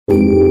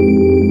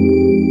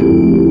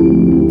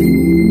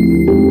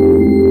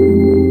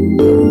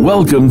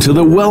Welcome to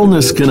the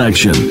Wellness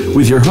Connection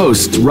with your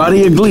hosts,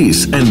 Radia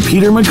Gleese and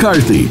Peter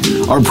McCarthy.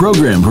 Our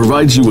program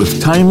provides you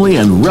with timely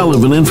and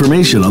relevant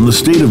information on the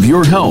state of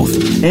your health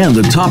and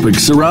the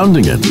topics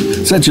surrounding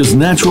it, such as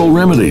natural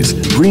remedies,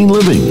 green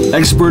living,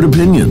 expert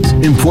opinions,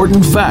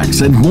 important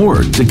facts, and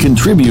more to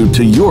contribute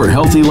to your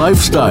healthy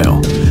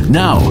lifestyle.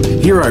 Now,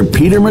 here are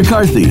Peter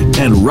McCarthy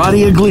and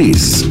Radia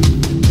Gleese.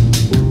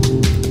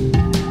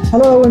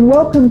 Hello and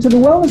welcome to the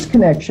Wellness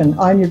Connection.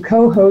 I'm your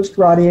co-host,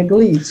 Radia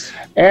Gleese.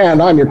 And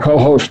I'm your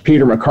co-host,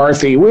 Peter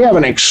McCarthy. We have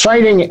an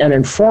exciting and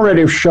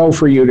informative show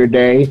for you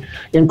today,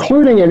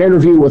 including an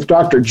interview with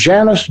Dr.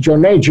 Janice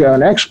Joneja,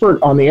 an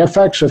expert on the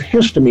effects of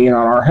histamine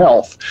on our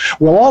health.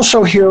 We'll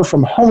also hear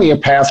from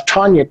homeopath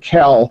Tanya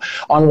Kell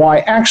on why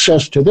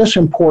access to this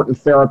important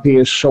therapy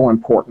is so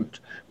important.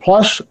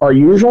 Plus, our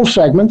usual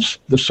segments,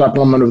 the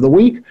supplement of the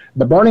week,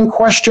 the burning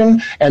question,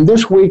 and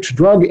this week's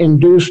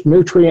drug-induced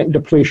nutrient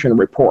depletion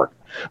report.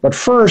 But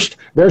first,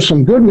 there's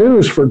some good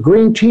news for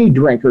green tea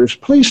drinkers.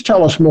 Please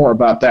tell us more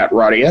about that,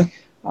 Radia.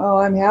 Oh,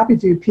 I'm happy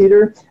to,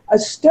 Peter. A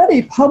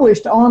study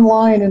published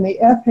online in the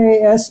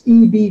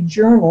FASEB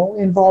journal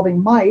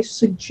involving mice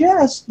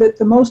suggests that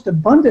the most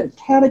abundant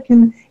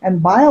catechin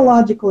and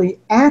biologically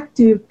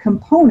active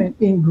component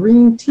in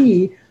green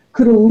tea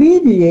could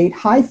alleviate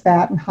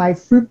high-fat and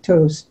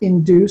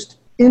high-fructose-induced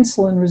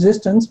insulin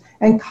resistance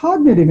and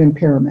cognitive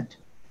impairment.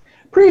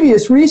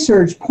 Previous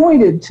research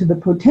pointed to the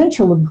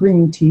potential of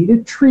green tea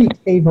to treat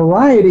a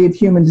variety of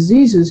human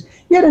diseases,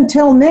 yet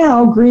until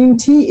now, green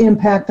tea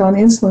impact on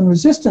insulin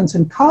resistance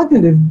and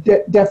cognitive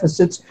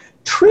deficits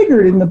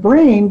triggered in the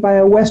brain by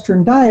a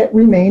Western diet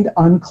remained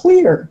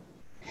unclear.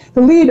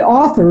 The lead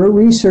author, a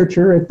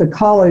researcher at the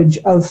College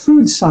of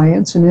Food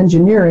Science and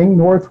Engineering,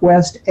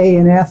 Northwest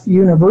A&F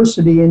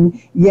University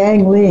in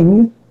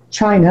Yangling,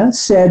 China,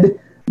 said,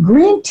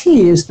 "Green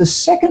tea is the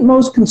second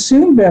most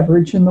consumed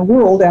beverage in the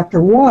world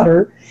after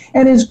water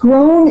and is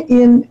grown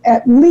in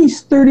at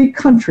least 30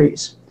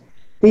 countries.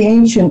 The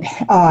ancient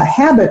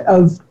habit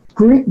of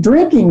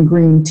drinking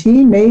green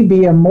tea may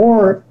be a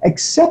more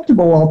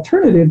acceptable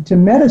alternative to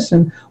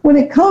medicine when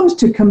it comes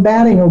to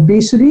combating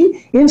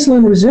obesity,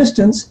 insulin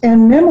resistance,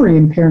 and memory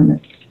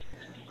impairment."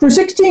 For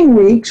 16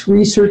 weeks,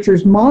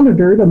 researchers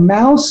monitored a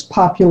mouse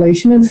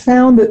population and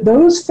found that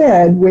those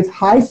fed with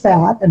high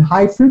fat and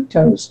high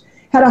fructose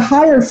had a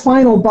higher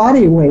final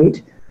body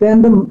weight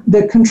than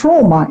the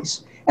control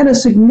mice, and a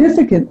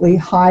significantly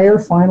higher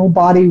final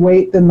body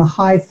weight than the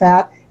high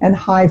fat and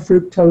high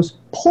fructose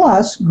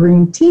plus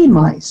green tea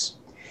mice.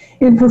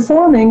 In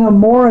performing a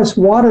Morris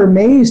water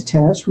maze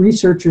test,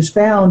 researchers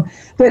found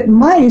that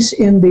mice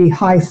in the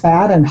high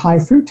fat and high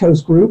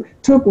fructose group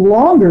took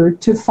longer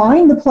to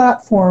find the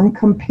platform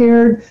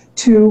compared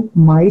to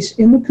mice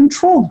in the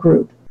controlled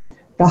group.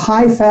 The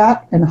high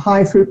fat and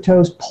high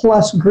fructose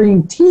plus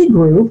green tea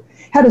group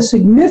had a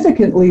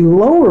significantly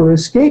lower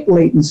escape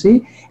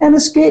latency and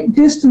escape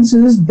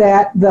distances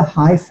than the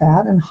high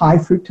fat and high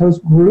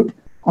fructose group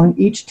on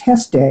each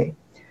test day.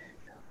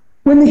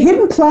 When the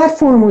hidden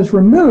platform was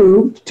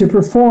removed to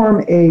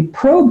perform a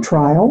probe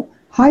trial,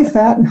 high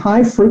fat and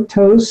high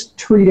fructose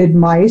treated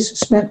mice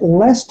spent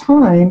less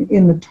time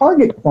in the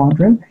target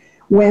quadrant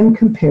when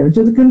compared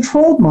to the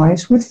controlled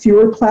mice with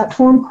fewer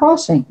platform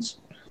crossings.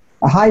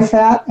 The high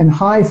fat and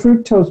high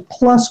fructose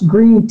plus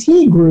green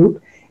tea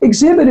group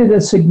exhibited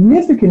a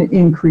significant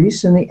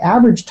increase in the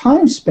average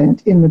time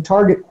spent in the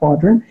target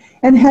quadrant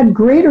and had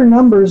greater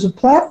numbers of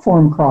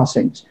platform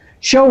crossings,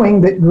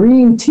 showing that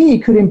green tea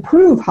could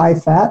improve high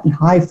fat and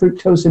high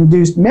fructose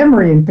induced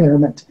memory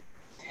impairment.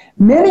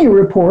 Many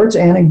reports,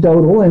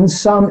 anecdotal and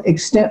some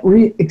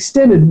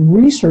extended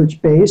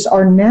research base,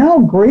 are now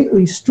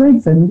greatly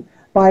strengthened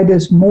by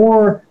this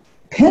more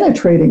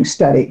penetrating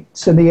study,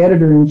 said the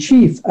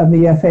editor-in-chief of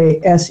the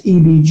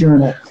FASEB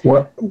journal.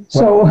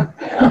 So,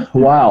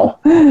 wow.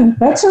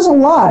 That says a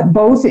lot,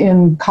 both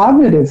in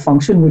cognitive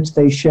function, which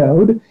they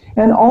showed,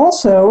 and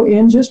also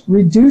in just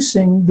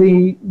reducing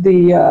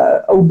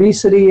the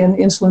obesity and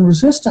insulin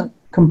resistant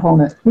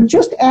component with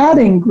just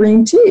adding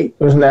green tea.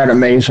 Isn't that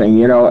amazing?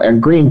 You know,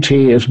 and green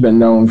tea has been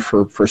known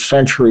for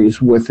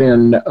centuries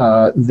within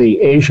the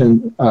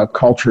Asian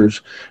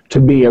cultures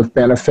to be of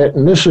benefit.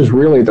 And this is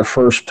really the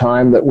first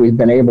time that we've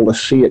been able to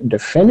see it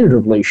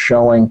definitively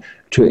showing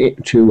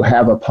to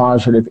have a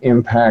positive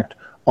impact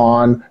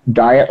on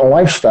diet and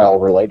lifestyle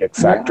related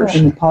factors.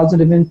 Yeah, and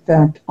positive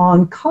impact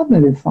on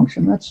cognitive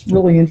function. That's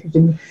really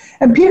interesting.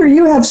 And Peter,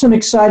 you have some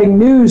exciting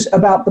news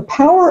about the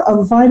power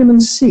of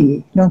vitamin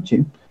C, don't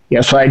you?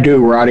 Yes, I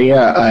do,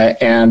 Radia.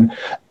 And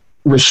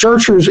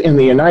researchers in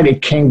the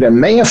United Kingdom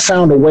may have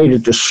found a way to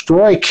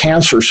destroy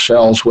cancer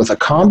cells with a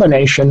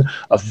combination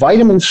of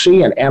vitamin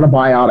C and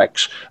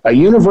antibiotics. A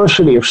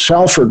University of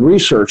Salford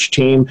research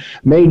team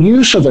made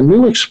use of a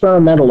new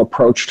experimental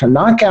approach to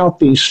knock out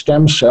these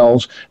stem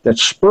cells that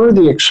spur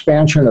the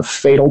expansion of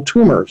fatal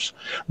tumors.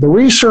 The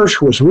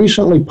research was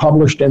recently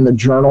published in the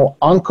journal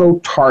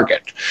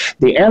Oncotarget.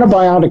 The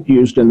antibiotic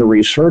used in the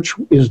research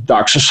is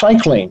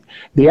doxycycline.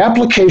 The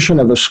application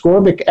of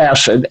ascorbic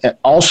acid,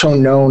 also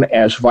known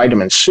as vitamin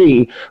vitamin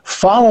C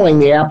following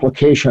the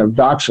application of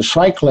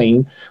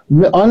doxycycline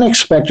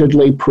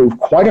unexpectedly proved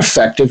quite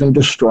effective in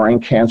destroying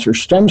cancer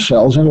stem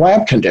cells in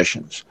lab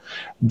conditions.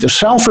 The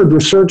Salford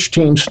research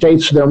team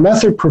states their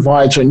method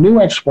provides a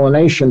new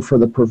explanation for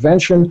the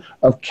prevention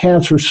of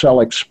cancer cell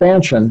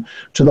expansion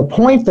to the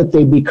point that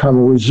they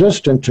become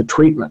resistant to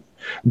treatment.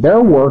 Their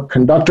work,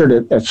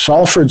 conducted at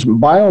Salford's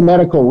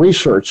Biomedical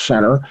Research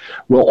Center,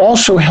 will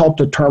also help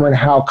determine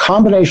how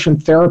combination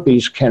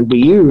therapies can be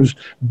used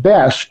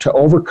best to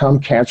overcome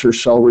cancer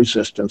cell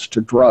resistance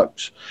to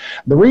drugs.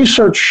 The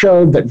research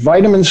showed that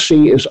vitamin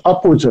C is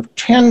upwards of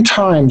 10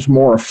 times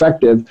more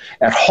effective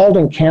at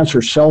halting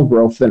cancer cell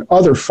growth than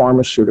other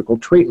pharmaceutical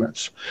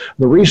treatments.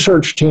 The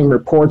research team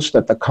reports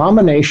that the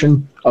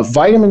combination of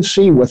vitamin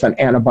C with an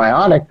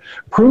antibiotic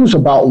proves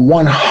about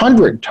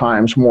 100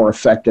 times more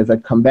effective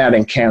at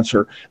combating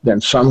cancer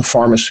than some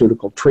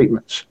pharmaceutical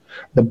treatments.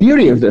 The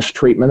beauty of this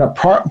treatment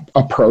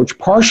approach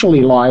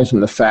partially lies in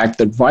the fact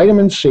that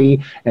vitamin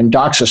C and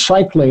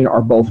doxycycline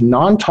are both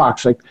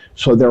non-toxic,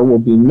 so there will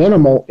be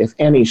minimal, if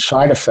any,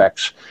 side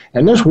effects.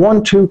 And this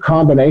 1-2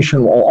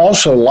 combination will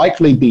also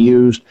likely be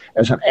used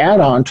as an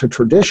add-on to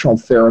traditional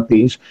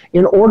therapies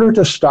in order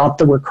to stop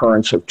the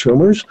recurrence of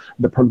tumors,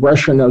 the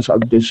progression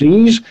of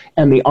disease,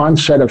 and the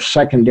onset of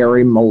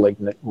secondary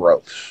malignant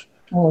growths.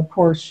 Well, of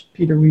course,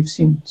 Peter, we've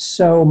seen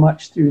so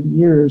much through the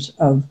years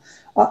of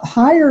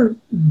higher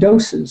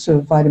doses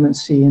of vitamin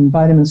C and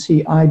vitamin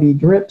C IV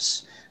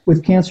drips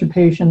with cancer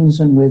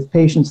patients and with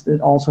patients that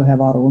also have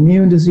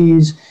autoimmune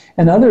disease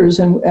and others.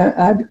 And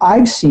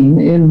I've seen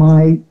in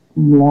my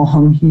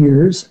long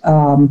years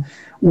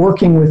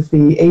working with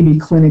the AB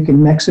clinic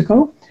in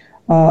Mexico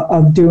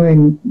of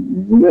doing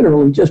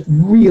literally just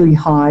really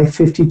high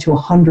 50 to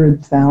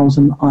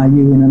 100,000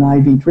 IU in an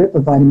IV drip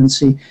of vitamin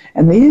C.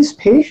 And these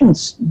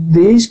patients,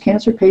 these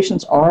cancer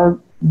patients are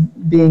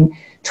being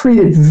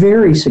treated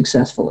very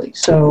successfully.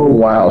 So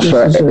wow,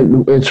 so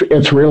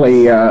it's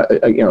really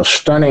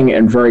stunning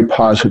and very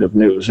positive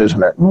news,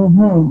 isn't it?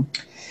 Mm-hmm.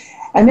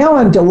 And now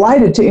I'm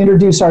delighted to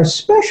introduce our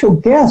special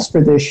guest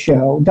for this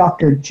show,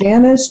 Dr.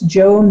 Janice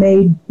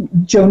Joneja.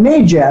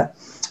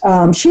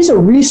 She's a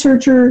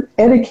researcher,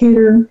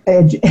 educator,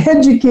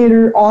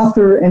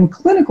 author, and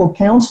clinical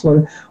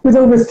counselor with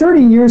over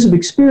 30 years of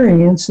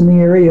experience in the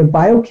area of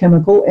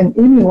biochemical and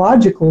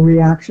immunological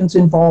reactions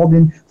involved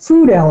in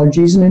food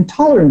allergies and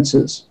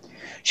intolerances.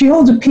 She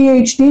holds a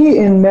PhD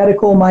in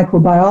medical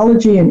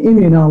microbiology and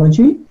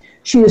immunology.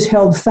 She has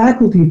held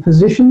faculty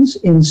positions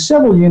in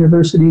several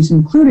universities,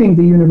 including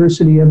the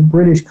University of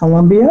British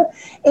Columbia,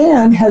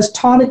 and has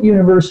taught at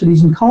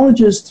universities and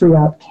colleges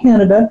throughout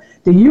Canada,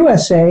 the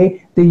USA,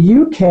 the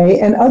UK,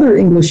 and other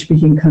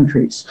English-speaking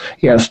countries.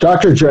 Yes,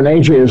 Dr.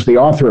 Joneja is the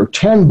author of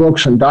 10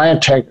 books and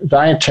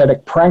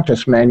dietetic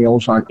practice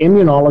manuals on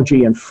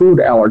immunology and food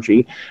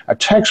allergy, a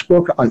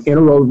textbook on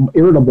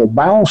irritable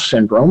bowel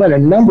syndrome, and a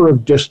number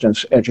of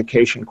distance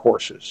education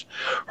courses.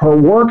 Her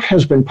work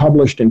has been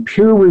published in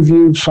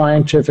peer-reviewed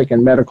scientific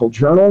and medical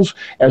journals,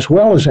 as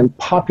well as in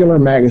popular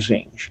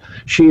magazines.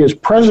 She is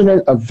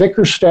president of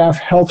Vickerstaff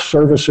Health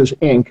Services,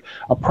 Inc.,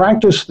 a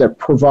practice that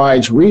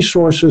provides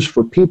resources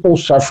for people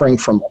suffering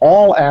from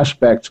all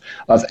aspects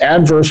of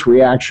adverse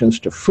reactions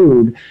to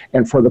food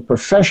and for the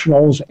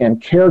professionals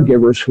and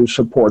caregivers who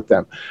support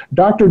them.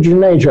 Dr.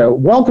 Joneja,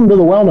 welcome to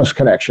the Wellness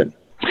Connection.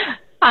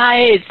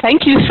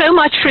 Thank you so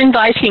much for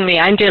inviting me.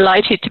 I'm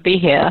delighted to be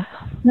here.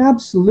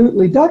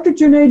 Absolutely. Dr.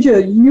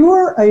 Joneja,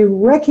 you're a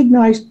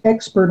recognized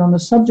expert on the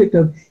subject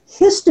of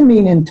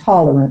histamine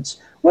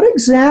intolerance. What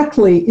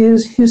exactly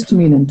is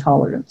histamine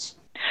intolerance?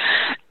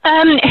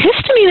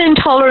 Histamine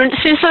intolerance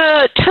is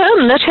a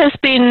term that has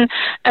been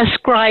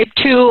ascribed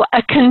to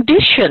a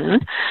condition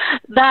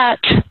that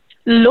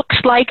looks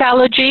like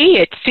allergy,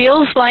 it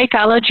feels like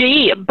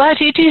allergy,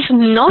 but it is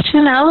not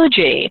an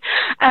allergy.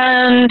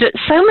 And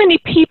so many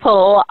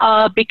people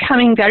are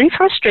becoming very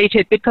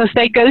frustrated because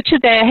they go to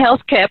their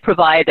healthcare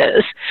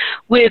providers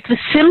with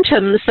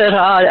symptoms that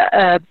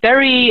are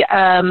very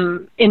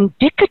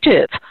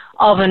indicative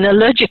of an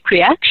allergic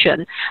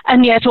reaction,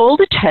 and yet all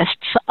the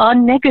tests are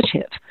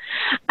negative.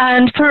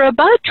 And for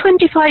about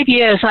 25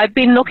 years, I've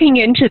been looking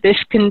into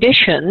this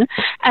condition,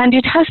 and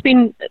it has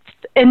been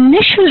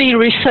initially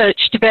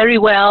researched very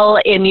well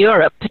in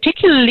Europe,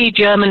 particularly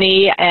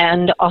Germany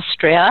and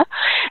Austria.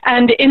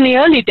 And in the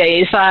early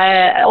days,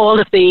 all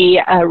of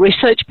the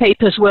research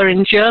papers were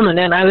in German,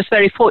 and I was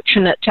very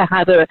fortunate to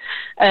have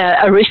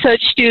a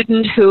research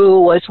student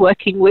who was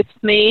working with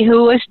me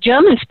who was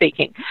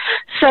German-speaking.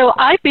 So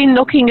I've been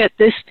looking at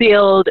this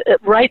field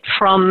right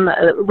from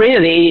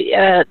really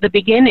the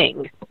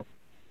beginning.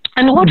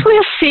 And what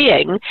we're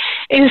seeing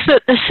is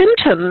that the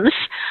symptoms,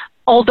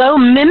 although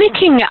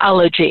mimicking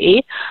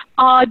allergy,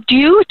 are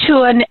due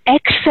to an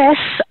excess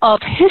of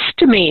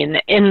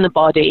histamine in the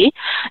body.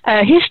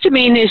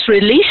 Histamine is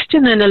released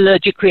in an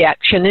allergic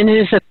reaction and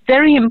is a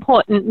very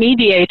important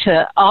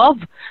mediator of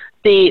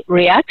the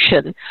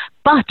reaction.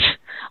 But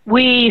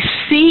we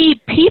see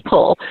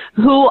people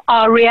who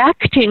are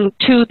reacting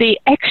to the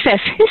excess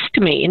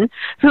histamine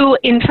who,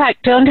 in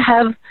fact, don't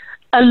have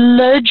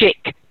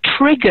allergic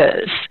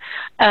triggers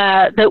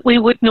that we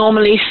would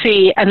normally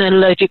see an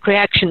allergic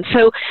reaction.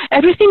 So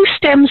everything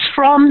stems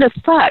from the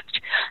fact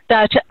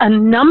that a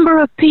number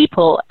of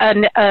people,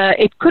 and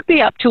it could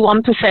be up to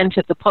 1%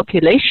 of the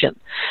population,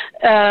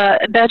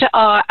 that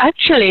are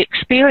actually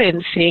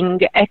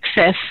experiencing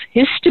excess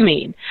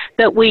histamine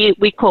that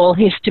we call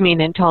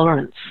histamine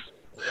intolerance.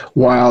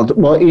 Wow.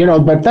 Well,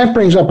 but that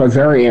brings up a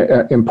very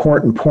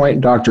important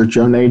point, Dr.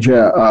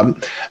 Joneja.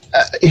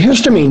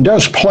 Histamine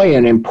does play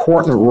an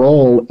important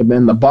role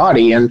in the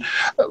body. And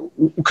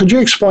could you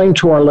explain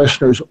to our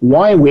listeners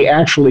why we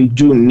actually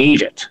do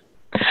need it?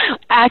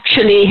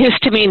 Actually,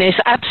 histamine is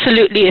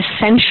absolutely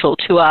essential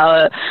to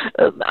our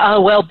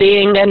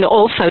well-being and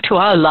also to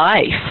our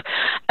life.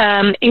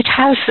 It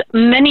has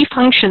many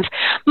functions.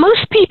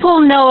 Most people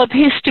know of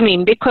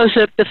histamine because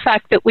of the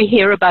fact that we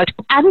hear about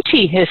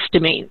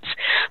antihistamines,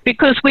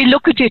 because we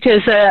look at it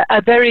as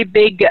a very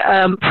big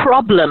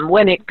problem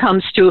when it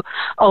comes to,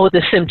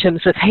 the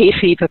symptoms of hay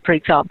fever, for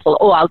example,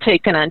 or I'll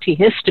take an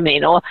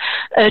antihistamine, or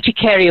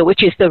urticaria,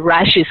 which is the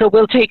rashes, or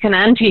we'll take an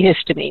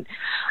antihistamine.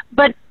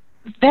 But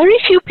very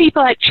few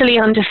people actually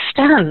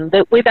understand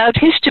that without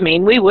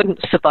histamine we wouldn't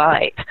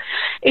survive.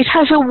 It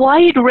has a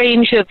wide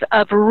range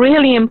of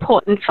really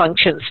important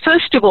functions.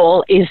 First of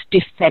all is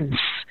defense.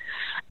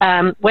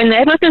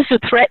 Whenever there's a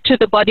threat to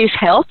the body's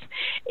health,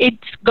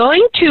 it's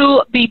going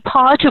to be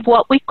part of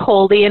what we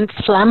call the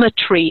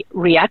inflammatory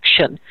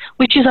reaction,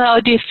 which is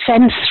our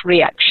defense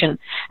reaction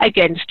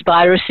against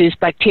viruses,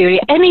 bacteria,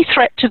 any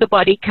threat to the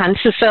body,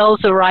 cancer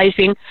cells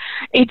arising.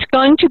 It's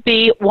going to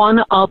be one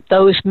of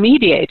those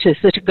mediators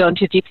that are going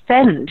to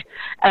defend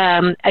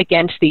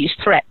against these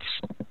threats.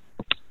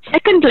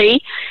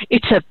 Secondly,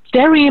 it's a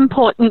very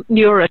important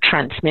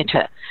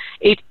neurotransmitter.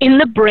 In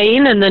the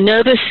brain and the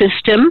nervous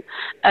system,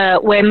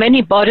 where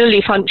many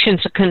bodily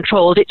functions are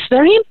controlled, it's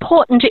very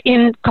important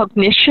in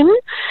cognition,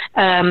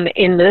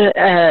 in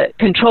the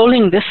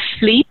controlling the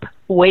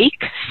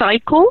sleep-wake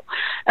cycle,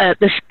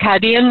 the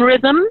circadian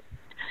rhythm,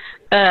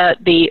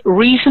 the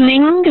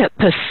reasoning,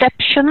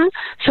 perception,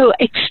 so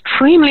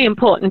extremely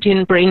important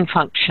in brain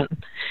function.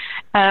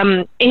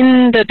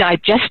 In the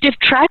digestive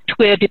tract,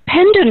 we're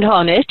dependent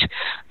on it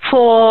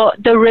for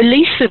the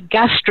release of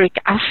gastric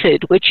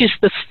acid, which is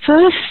the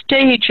first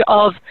stage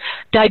of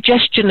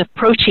digestion of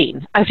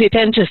protein as it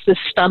enters the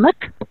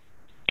stomach.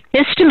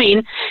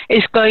 Histamine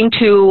is going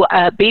to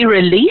be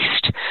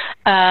released,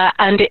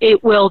 and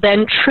it will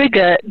then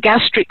trigger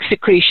gastric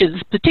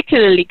secretions,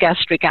 particularly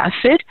gastric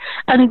acid,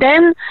 and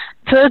then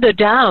further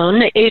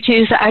down, it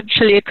is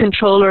actually a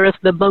controller of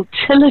the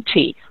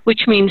motility,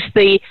 which means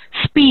the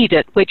speed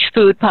at which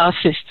food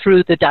passes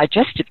through the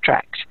digestive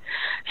tract.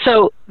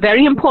 So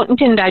very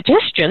important in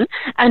digestion,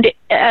 and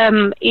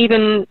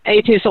even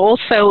it is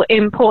also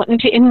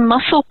important in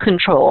muscle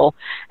control,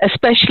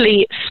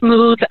 especially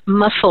smooth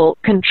muscle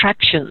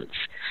contractions.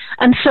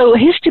 And so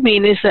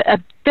histamine is a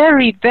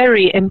very,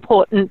 very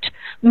important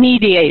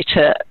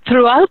mediator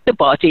throughout the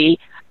body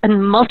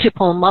and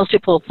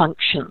multiple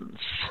functions.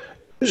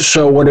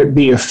 So would it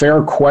be a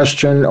fair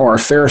question or a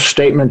fair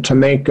statement to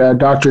make,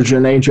 Dr.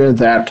 Joneja,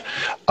 that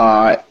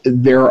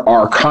there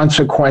are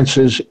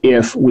consequences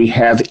if we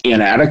have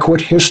inadequate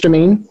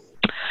histamine?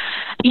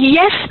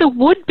 Yes, there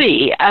would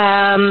be.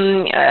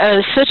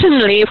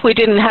 Certainly, if we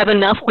didn't have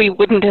enough, we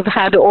wouldn't have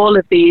had all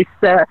of these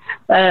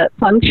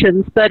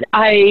functions. But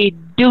I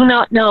do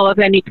not know of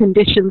any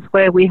conditions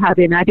where we have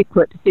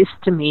inadequate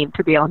histamine,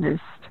 to be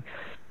honest.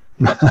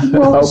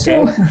 Well,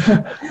 okay.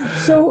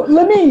 So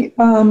let me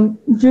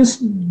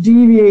just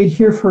deviate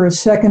here for a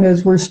second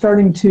as we're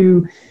starting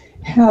to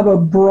have a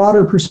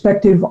broader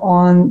perspective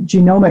on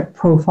genomic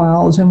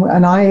profiles.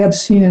 And I have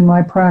seen in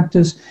my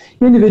practice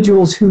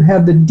individuals who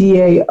have the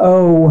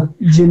DAO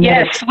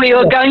genetics. Yes, we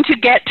are going to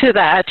get to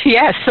that.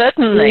 Yes,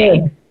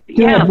 certainly. Good.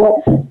 Yeah.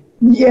 Well,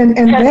 and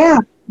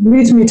that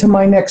leads me to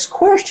my next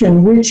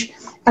question,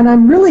 and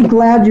I'm really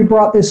glad you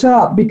brought this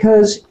up,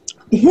 because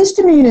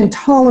histamine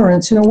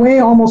intolerance, in a way,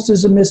 almost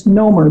is a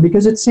misnomer,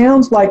 because it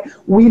sounds like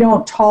we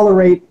don't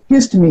tolerate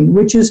histamine,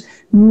 which is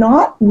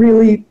not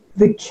really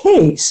the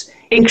case.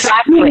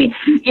 Exactly.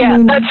 Yeah,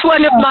 that's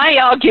one of my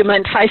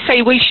arguments. I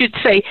say we should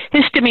say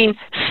histamine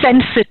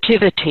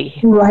sensitivity.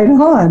 Right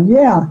on,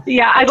 yeah.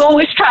 Yeah, I've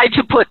always tried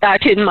to put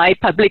that in my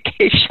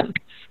publication.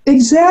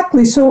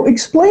 Exactly. So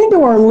explain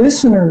to our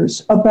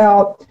listeners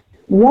about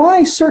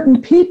why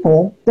certain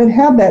people that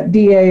have that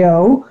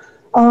DAO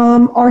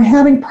are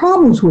having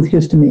problems with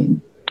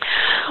histamine.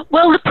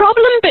 Well, the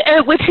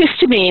problem with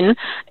histamine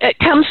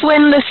comes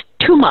when there's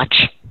too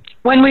much.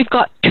 When we've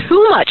got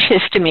too much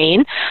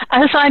histamine,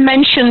 as I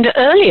mentioned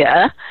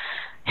earlier,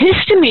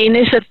 histamine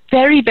is a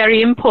very,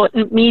 very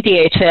important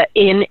mediator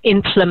in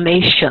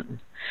inflammation.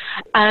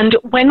 And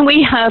when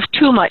we have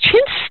too much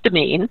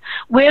histamine,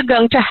 we're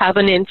going to have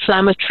an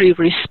inflammatory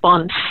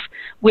response,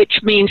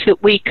 which means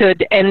that we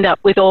could end up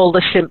with all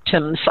the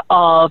symptoms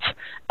of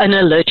an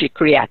allergic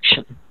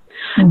reaction.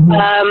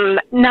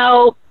 Mm-hmm.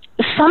 Now,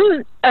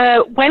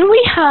 when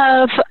we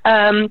have,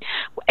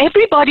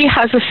 everybody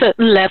has a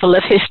certain level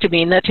of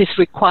histamine that is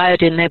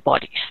required in their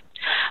bodies.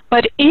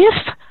 But if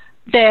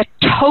their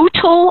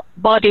total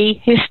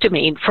body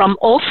histamine from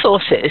all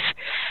sources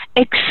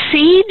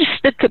exceeds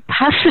the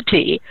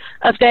capacity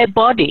of their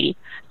body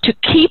to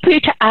keep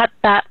it at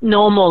that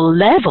normal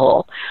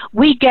level,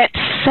 we get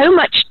so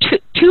much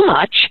too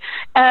much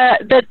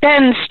that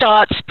then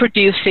starts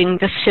producing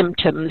the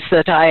symptoms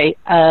that I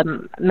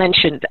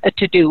mentioned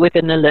to do with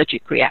an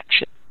allergic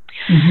reaction.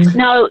 Mm-hmm.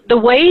 Now, the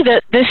way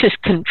that this is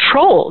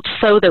controlled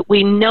so that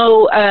we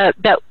know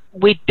that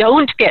we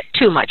don't get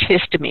too much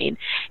histamine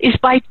is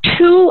by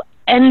two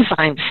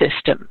enzyme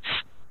systems: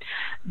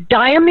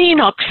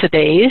 diamine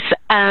oxidase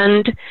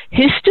and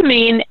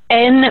histamine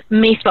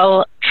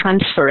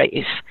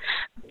N-methyltransferase.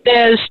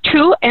 Those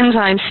two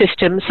enzyme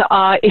systems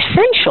are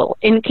essential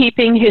in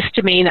keeping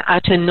histamine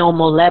at a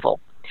normal level.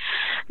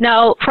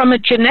 Now, from a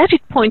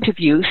genetic point of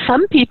view,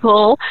 some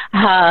people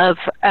have,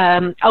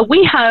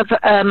 we have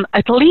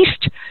at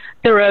least,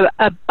 there are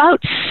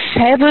about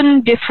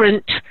 7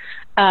 different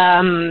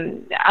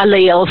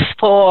alleles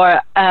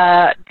for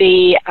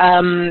the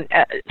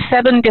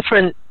 7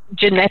 different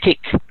genetic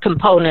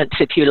components,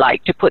 if you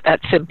like, to put that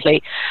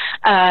simply,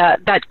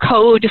 that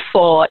code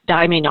for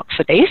diamine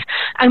oxidase.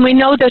 And we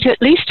know that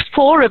at least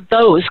 4 of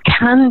those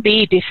can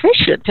be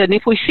deficient. And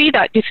if we see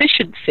that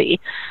deficiency,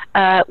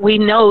 we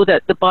know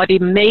that the body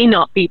may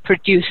not be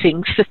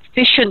producing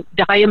sufficient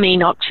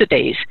diamine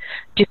oxidase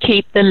to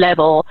keep the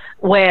level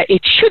where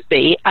it should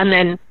be, and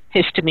then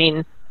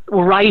histamine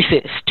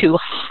rises too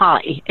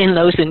high in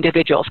those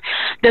individuals.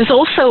 There's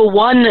also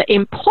one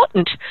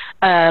important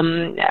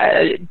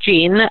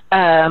gene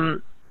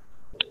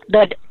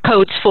that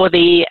codes for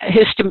the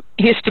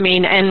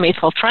histamine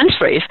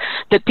N-methyltransferase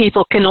that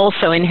people can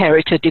also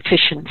inherit a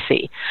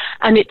deficiency.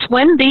 And it's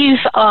when these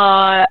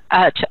are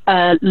at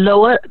a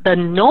lower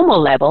than normal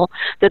level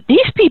that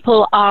these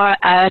people are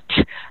at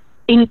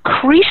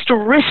increased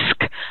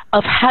risk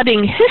of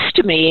having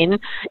histamine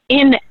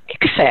in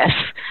excess,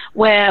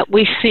 where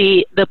we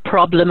see the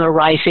problem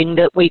arising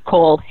that we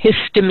call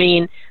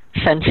histamine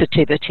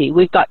sensitivity.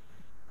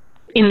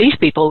 In these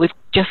people, we've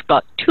just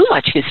got too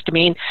much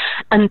histamine,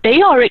 and they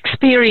are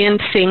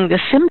experiencing the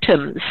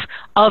symptoms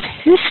of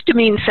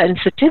histamine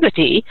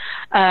sensitivity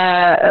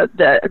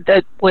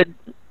that would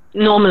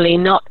normally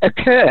not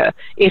occur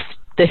if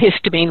the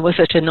histamine was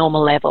at a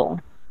normal level.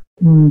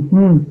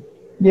 Mm-hmm.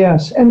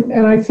 Yes,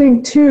 and I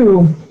think,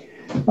 too,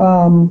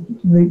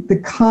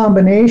 the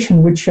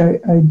combination, which I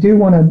do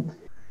want to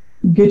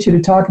get you to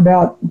talk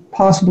about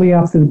possibly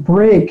after the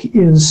break,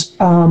 is,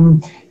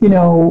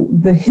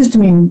 the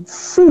histamine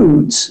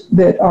foods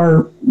that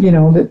are,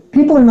 that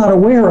people are not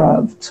aware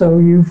of. So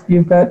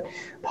you've got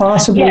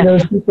possibly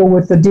those people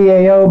with the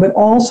DAO, but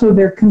also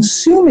they're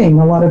consuming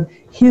a lot of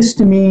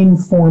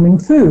histamine-forming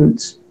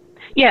foods.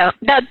 Yeah,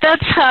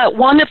 that's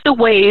one of the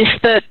ways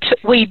that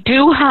we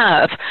do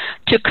have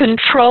to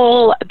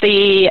control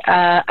the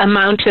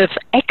amount of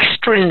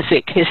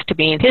extrinsic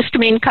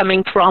histamine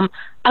coming from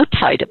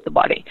outside of the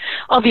body.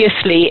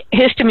 Obviously,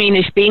 histamine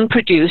is being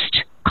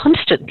produced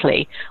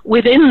constantly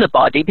within the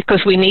body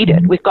because we need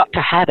it. We've got to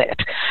have it.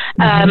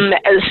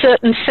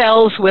 Certain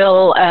cells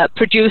will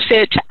produce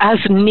it as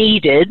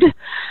needed,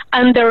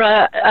 and there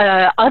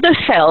are other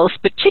cells,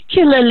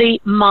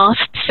 particularly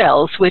mast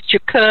cells, which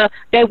occur,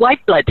 they're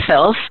white blood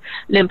cells,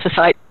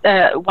 lymphocyte,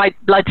 white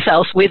blood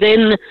cells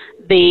within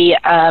the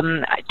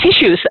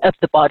tissues of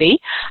the body,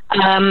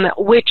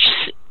 which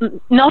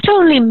not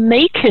only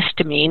make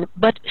histamine,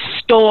 but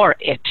store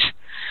it.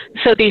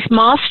 So these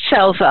mast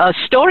cells are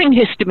storing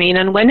histamine,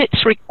 and when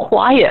it's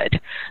required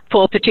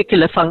for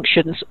particular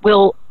functions,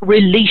 will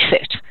release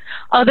it.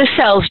 Other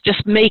cells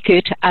just make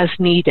it as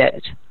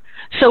needed.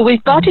 So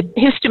we've got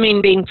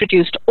histamine being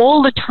produced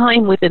all the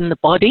time within the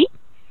body,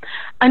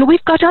 and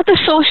we've got other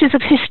sources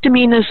of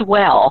histamine as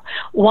well,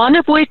 one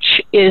of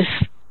which is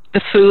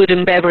the food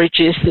and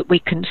beverages that we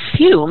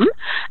consume,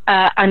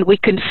 and we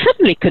can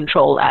certainly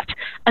control that.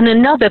 And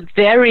another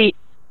very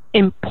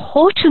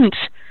important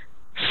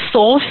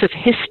source of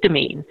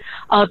histamine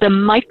are the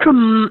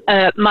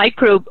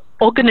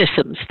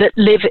microorganisms that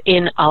live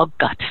in our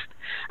gut.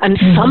 And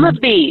some of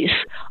these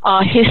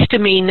are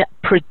histamine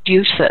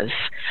producers.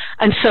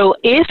 And so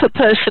if a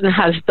person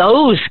has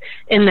those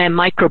in their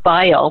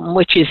microbiome,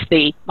 which is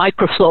the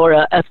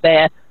microflora of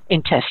their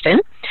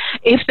intestine,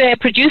 if they're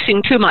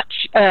producing too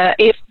much,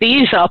 if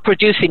these are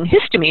producing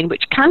histamine,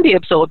 which can be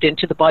absorbed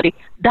into the body,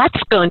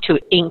 that's going to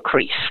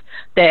increase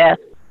their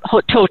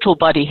total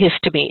body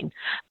histamine.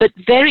 But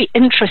very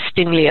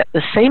interestingly, at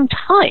the same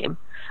time,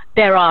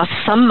 there are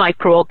some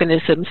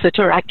microorganisms that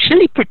are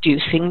actually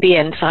producing the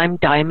enzyme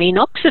diamine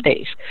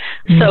oxidase.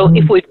 So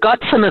if we've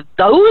got some of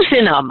those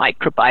in our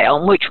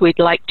microbiome, which we'd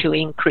like to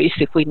increase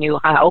if we knew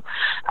how,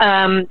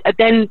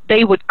 then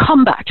they would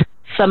combat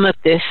some of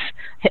this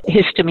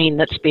histamine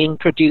that's being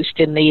produced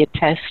in the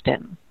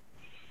intestine.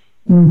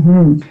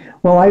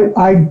 Well,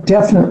 I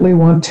definitely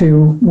want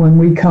to, when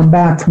we come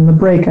back from the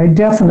break, I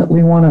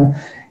definitely want to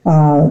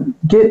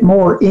get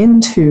more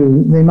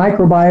into the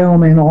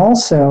microbiome and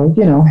also,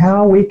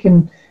 how we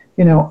can,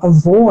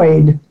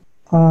 avoid,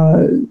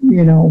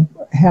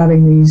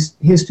 having these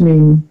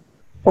histamine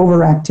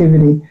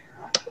overactivity.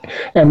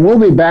 And we'll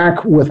be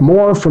back with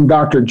more from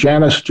Dr.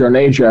 Janice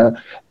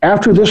Joneja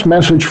after this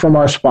message from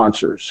our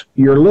sponsors.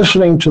 You're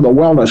listening to the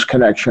Wellness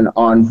Connection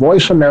on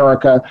Voice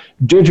America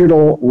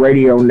Digital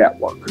Radio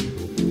Network.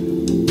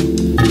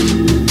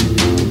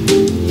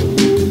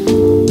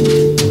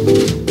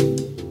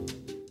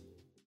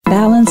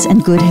 Balance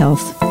and good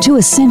health, two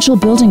essential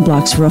building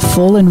blocks for a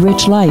full and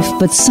rich life,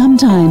 but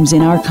sometimes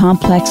in our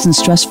complex and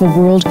stressful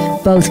world,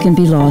 both can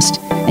be lost,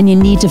 and you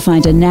need to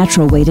find a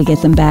natural way to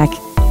get them back.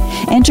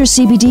 Enter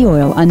CBD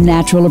oil, a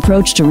natural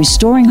approach to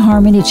restoring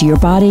harmony to your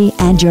body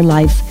and your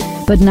life.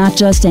 But not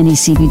just any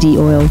CBD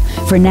oil.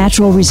 For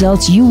natural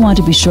results, you want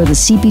to be sure the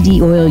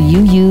CBD oil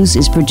you use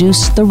is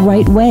produced the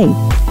right way.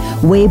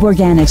 Wabe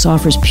Organics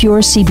offers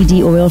pure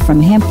CBD oil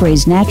from hemp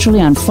raised naturally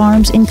on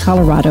farms in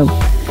Colorado.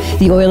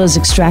 The oil is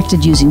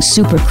extracted using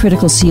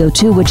supercritical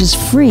CO2, which is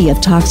free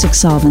of toxic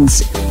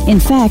solvents. In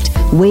fact,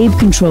 Wabe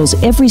controls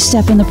every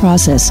step in the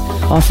process,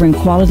 offering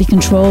quality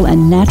control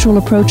and natural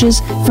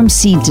approaches from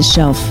seed to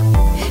shelf.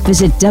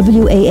 Visit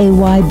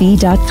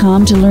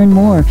WAAYB.com to learn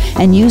more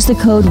and use the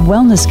code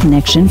Wellness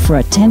Connection for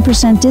a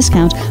 10%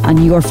 discount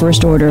on your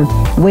first order.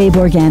 Wabe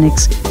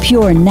Organics,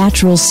 pure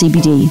natural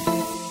CBD.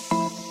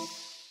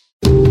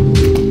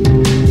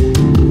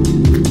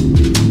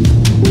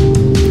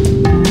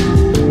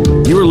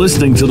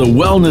 Listening to the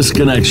Wellness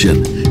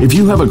Connection. If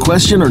you have a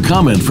question or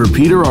comment for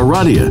Peter or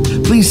Radia,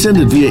 please send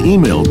it via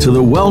email to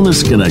the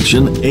Wellness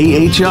Connection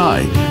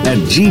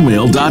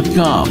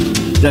AHI@gmail.com.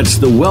 That's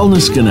the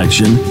Wellness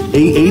Connection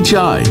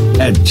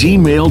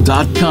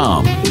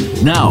AHI@gmail.com.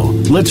 Now,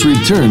 let's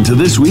return to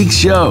this week's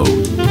show.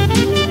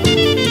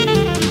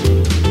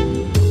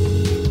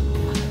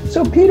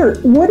 So, Peter,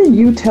 what do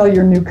you tell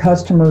your new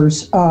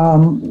customers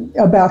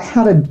about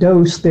how to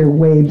dose their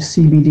Wabe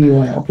CBD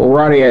oil? Well,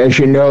 Radia, as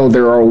you know,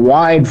 there are a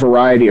wide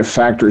variety of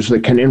factors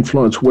that can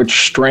influence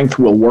which strength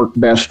will work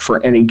best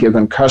for any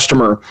given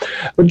customer.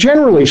 But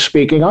generally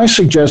speaking, I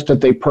suggest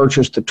that they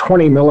purchase the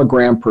 20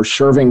 milligram per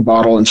serving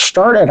bottle and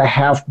start at a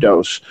half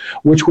dose,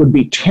 which would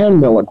be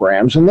 10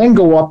 milligrams, and then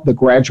go up the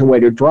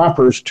graduated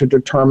droppers to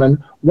determine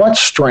what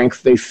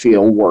strength they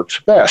feel works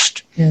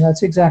best. Yeah,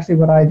 that's exactly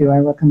what I do. I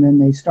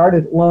recommend they start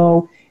at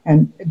low.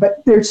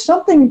 But there's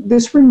something,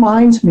 this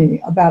reminds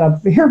me about a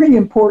very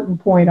important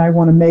point I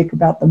want to make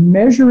about the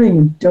measuring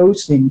and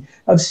dosing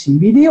of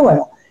CBD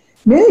oil.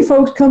 Many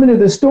folks come into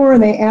the store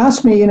and they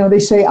ask me, they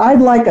say, I'd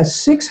like a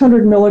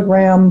 600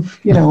 milligram,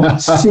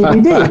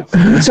 CBD.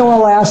 So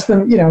I'll ask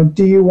them,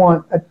 do you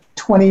want a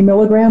 20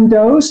 milligram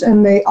dose?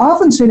 And they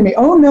often say to me,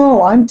 oh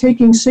no, I'm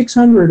taking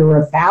 600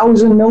 or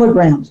 1,000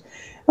 milligrams.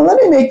 Now,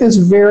 let me make this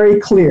very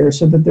clear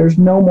so that there's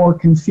no more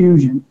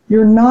confusion.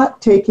 You're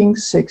not taking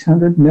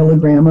 600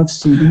 milligram of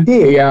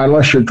CBD. Yeah,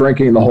 unless you're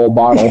drinking the whole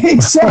bottle.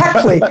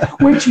 Exactly,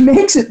 which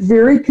makes it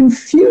very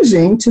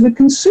confusing to the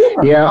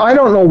consumer. Yeah, I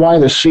don't know why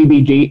the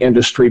CBD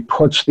industry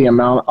puts the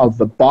amount of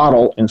the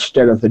bottle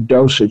instead of the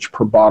dosage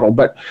per bottle.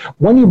 But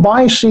when you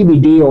buy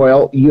CBD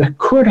oil, you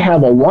could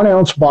have a 1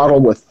 ounce bottle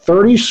with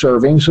 30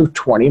 servings of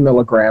 20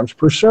 milligrams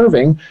per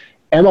serving,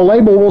 and the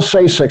label will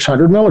say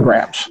 600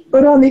 milligrams.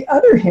 But on the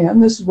other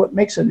hand, this is what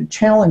makes it a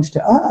challenge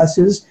to us,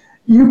 is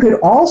you could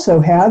also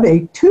have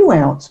a 2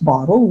 ounce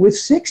bottle with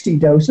 60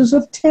 doses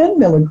of 10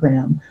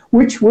 milligram,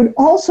 which would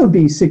also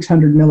be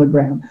 600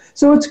 milligram.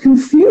 So it's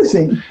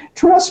confusing.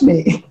 Trust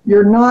me,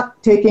 you're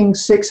not taking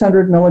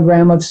 600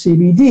 milligram of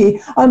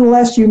CBD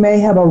unless you may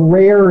have a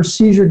rare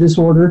seizure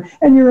disorder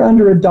and you're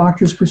under a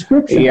doctor's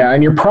prescription. Yeah,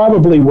 and you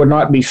probably would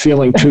not be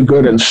feeling too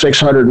good in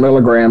 600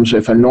 milligrams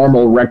if a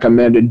normal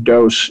recommended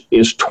dose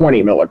is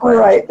 20 milligrams.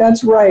 Right,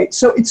 that's right.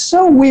 So it's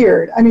so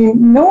weird. I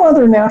mean, no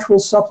other natural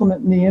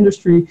supplement in the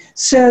industry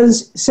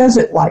says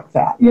it like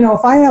that.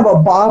 If I have a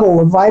bottle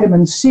of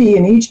vitamin C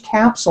and each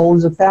capsule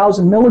is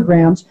 1,000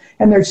 milligrams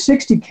and there's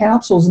 60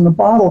 capsules in the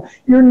bottle,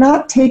 you're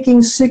not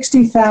taking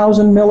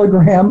 60,000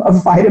 milligram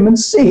of vitamin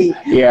C.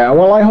 Yeah,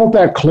 well, I hope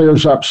that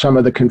clears up some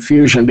of the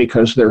confusion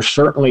because there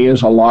certainly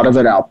is a lot of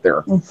it out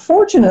there.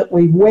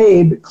 Unfortunately,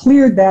 Wabe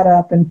cleared that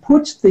up and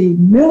puts the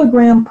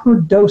milligram per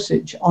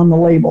dosage on the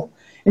label.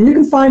 And you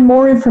can find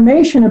more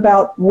information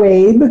about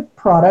Wabe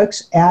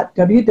products at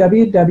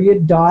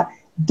www.waayb.com.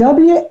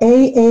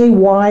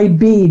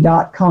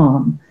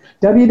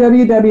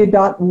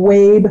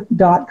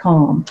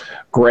 www.wabe.com.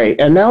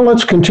 Great. And now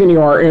let's continue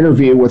our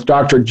interview with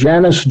Dr.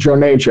 Janice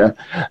Joneja.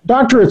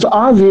 Doctor, it's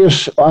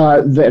obvious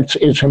that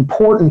it's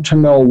important to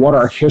know what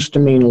our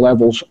histamine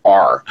levels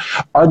are.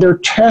 Are there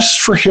tests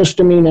for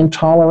histamine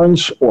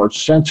intolerance or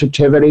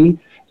sensitivity,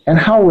 and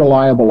how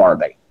reliable are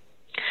they?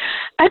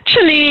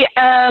 Actually,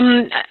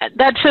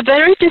 that's a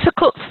very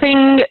difficult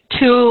thing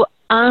to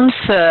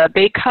answer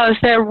because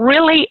there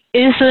really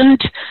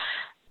isn't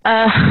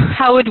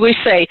how would we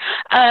say,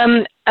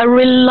 a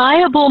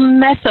reliable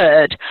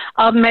method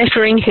of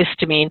measuring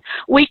histamine.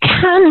 We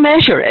can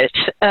measure it,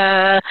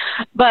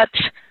 but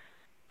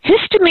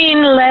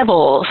histamine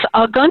levels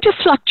are going to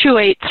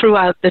fluctuate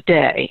throughout the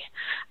day.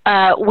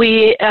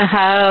 We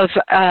have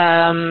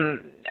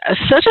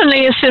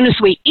certainly as soon as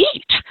we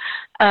eat,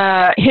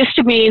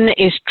 histamine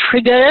is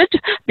triggered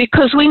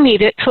because we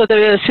need it for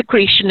the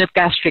secretion of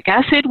gastric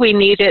acid. We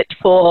need it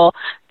for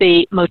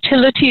the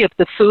motility of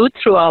the food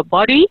through our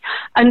body.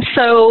 And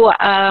so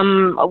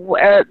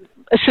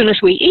as soon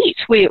as we eat,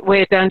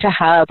 we're going to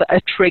have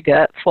a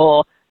trigger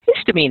for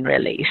histamine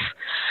release.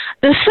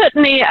 There's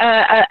certainly,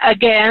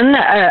 again,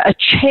 a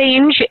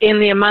change in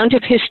the amount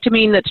of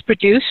histamine that's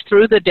produced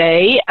through the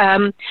day.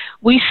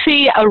 We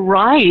see a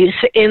rise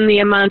in the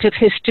amount of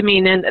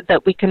histamine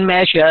that we can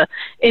measure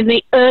in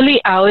the early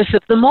hours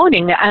of the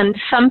morning, and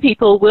some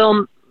people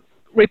will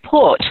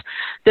report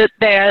that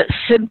their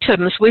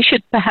symptoms, we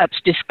should perhaps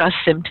discuss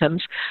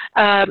symptoms,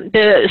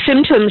 the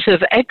symptoms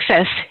of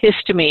excess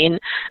histamine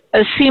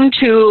seem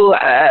to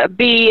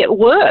be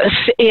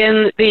worse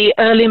in the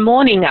early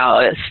morning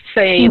hours,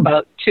 say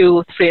about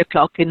 2, 3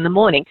 o'clock in the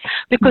morning,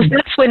 because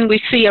that's when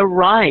we see a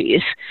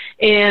rise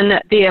in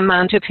the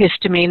amount of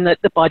histamine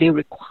that the body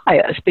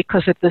requires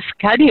because of the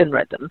circadian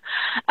rhythm.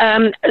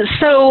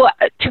 So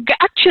to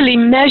actually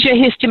measure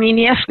histamine,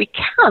 yes, we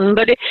can,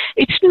 but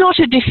it's not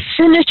a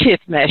definitive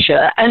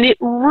measure, and it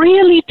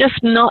really does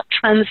not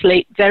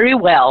translate very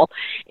well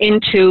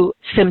into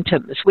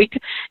symptoms. We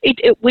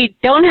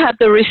don't have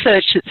the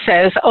research that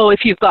says, oh,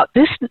 if you've got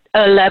this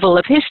level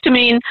of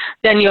histamine,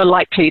 then you're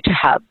likely to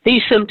have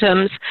these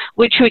symptoms,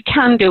 which we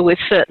can do with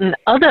certain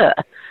other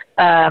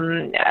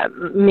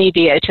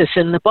mediators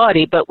in the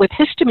body, but with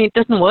histamine it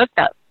doesn't work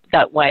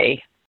that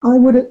way. I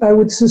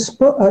would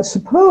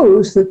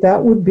suppose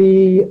that would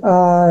be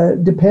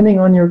depending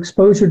on your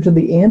exposure to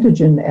the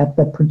antigen at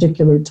that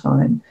particular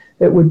time.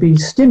 That would be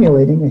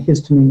stimulating a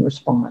histamine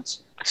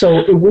response. So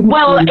it wouldn't.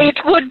 Well, it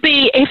would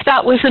be if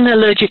that was an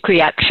allergic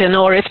reaction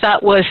or if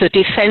that was a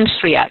defense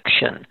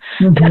reaction.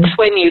 That's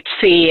when you'd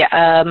see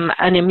an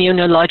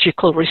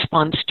immunological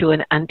response to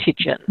an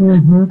antigen.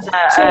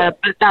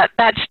 But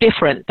that's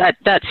different. That's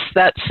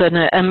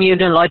an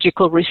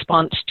immunological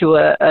response to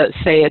a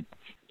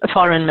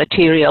foreign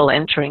material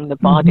entering the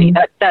body.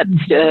 That's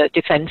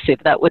defensive.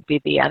 That would be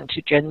the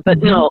antigen. But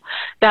no,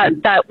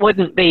 that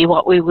wouldn't be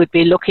what we would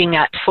be looking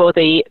at for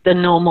the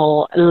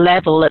normal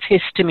level of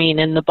histamine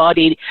in the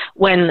body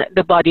when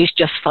the body's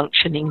just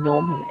functioning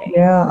normally.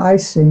 Yeah, I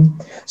see.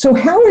 So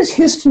how is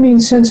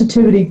histamine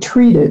sensitivity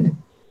treated?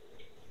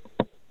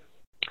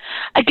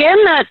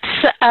 Again,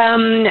 that's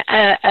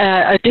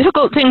a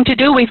difficult thing to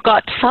do. We've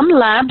got some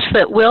labs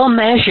that will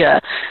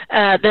measure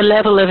the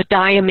level of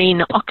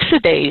diamine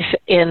oxidase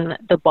in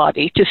the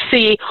body to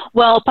see,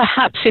 well,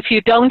 perhaps if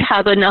you don't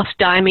have enough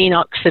diamine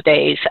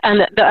oxidase,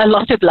 and a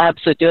lot of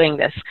labs are doing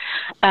this,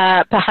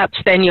 perhaps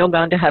then you're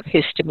going to have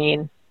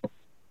histamine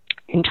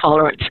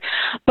intolerance.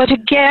 But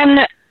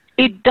again,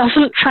 it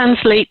doesn't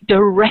translate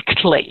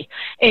directly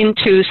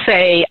into,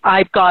 say,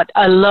 I've got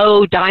a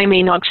low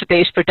diamine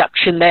oxidase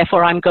production,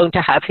 therefore I'm going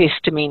to have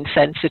histamine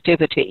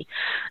sensitivity.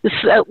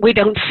 So we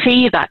don't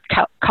see that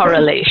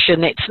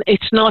correlation.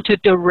 It's not a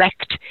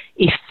direct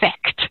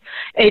effect.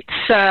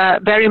 It's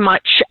very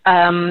much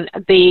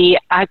the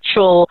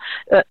actual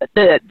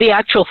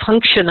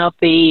function of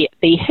the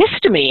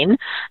histamine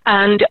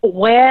and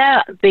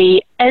where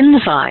the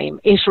enzyme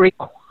is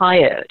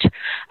required.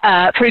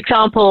 For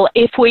example,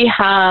 if we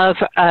have,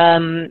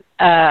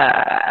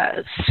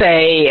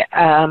 say,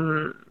 a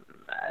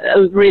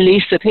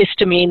release of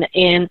histamine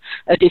in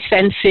a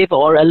defensive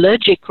or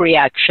allergic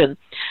reaction,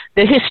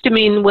 the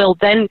histamine will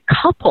then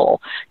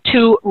couple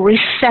to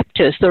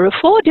receptors. There are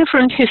 4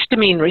 different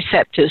histamine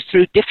receptors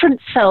through different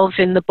cells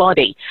in the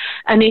body,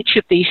 and each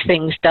of these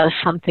things does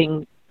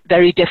something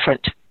very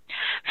different.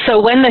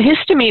 So when the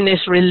histamine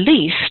is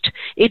released,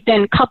 it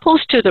then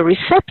couples to the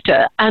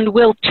receptor and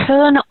will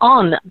turn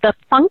on the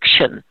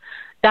function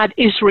that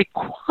is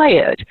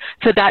required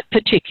for that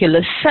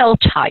particular cell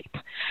type.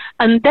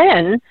 And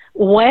then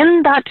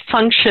when that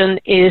function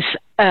is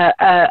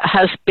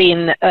has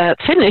been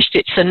finished,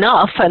 it's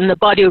enough, and the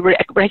body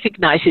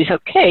recognizes,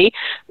 okay,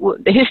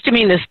 the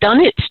histamine has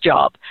done its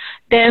job,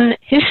 then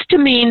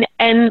histamine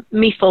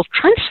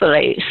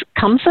N-methyltransferase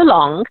comes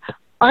along,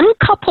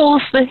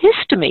 uncouples the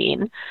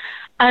histamine,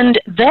 and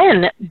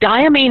then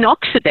diamine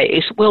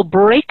oxidase will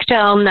break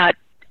down that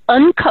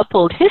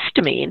uncoupled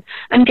histamine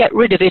and get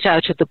rid of it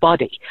out of the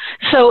body.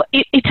 So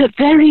it's a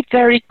very,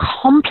 very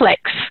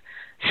complex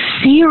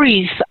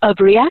series of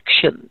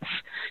reactions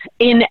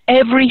in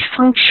every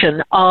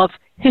function of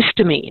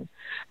histamine.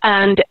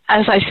 And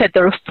as I said,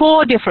 there are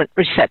 4 different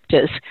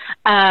receptors.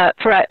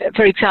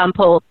 For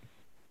example,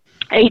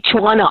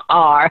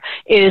 H1R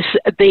is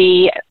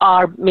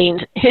R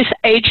means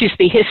H is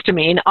the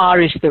histamine,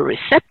 R is the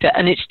receptor,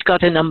 and it's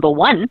got a number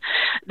 1.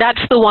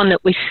 That's the one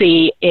that we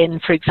see in,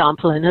 for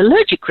example, an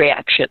allergic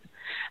reaction.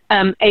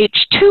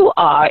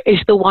 H2R is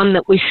the one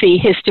that we see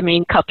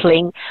histamine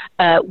coupling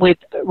with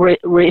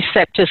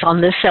receptors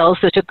on the cells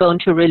that are going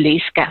to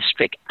release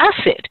gastric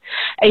acid.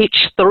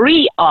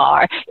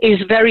 H3R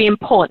is very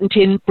important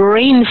in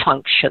brain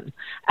function,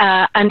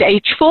 and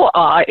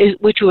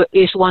H4R, which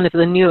is one of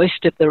the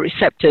newest of the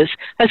receptors,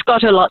 has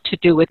got a lot to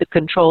do with the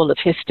control of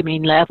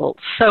histamine levels.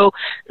 So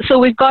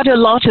we've got a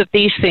lot of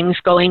these things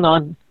going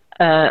on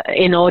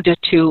in order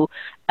to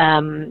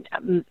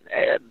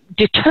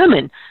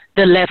determine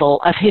the level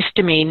of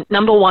histamine,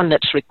 number one,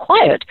 that's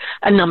required,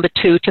 and number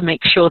two, to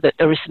make sure that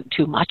there isn't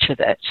too much of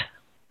it.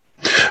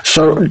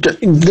 So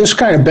this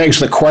kind of begs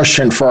the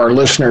question for our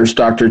listeners,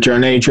 Dr.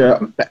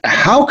 Joneja,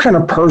 how can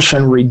a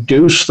person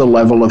reduce the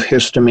level of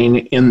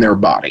histamine in their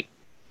body?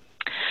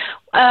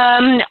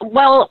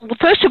 Well,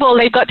 first of all,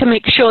 they've got to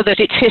make sure that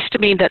it's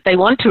histamine that they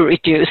want to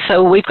reduce.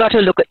 So we've got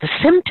to look at the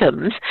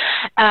symptoms.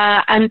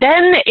 And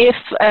then if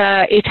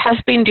it has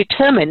been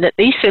determined that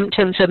these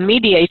symptoms are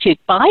mediated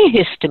by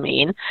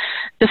histamine,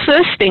 the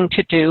first thing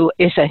to do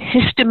is a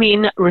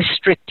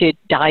histamine-restricted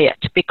diet,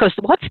 because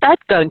what's that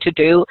going to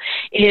do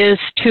is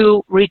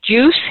to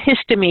reduce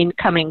histamine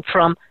coming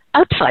from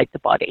outside the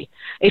body.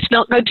 It's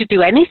not going to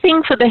do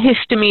anything for the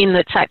histamine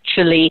that's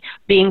actually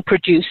being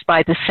produced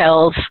by the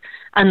cells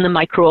and the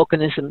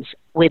microorganisms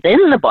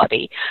within the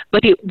body,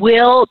 but it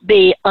will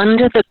be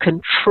under the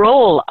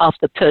control of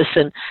the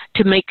person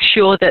to make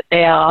sure that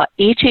they are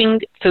eating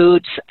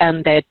foods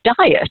and their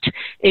diet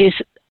is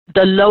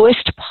the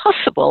lowest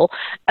possible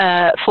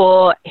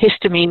for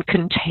histamine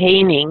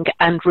containing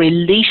and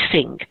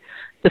releasing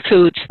the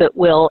foods that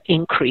will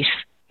increase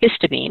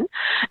histamine.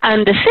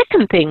 And the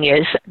second thing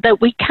is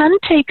that we can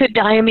take a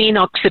diamine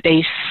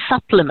oxidase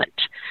supplement.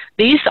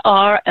 These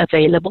are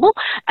available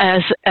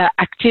as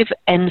active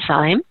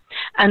enzyme,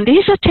 and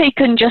these are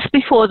taken just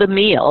before the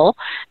meal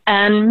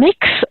and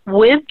mix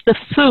with the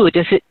food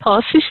as it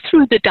passes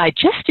through the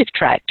digestive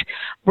tract,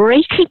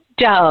 breaking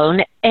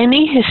down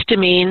any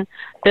histamine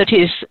that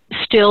is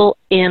still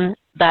in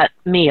that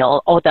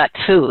meal or that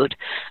food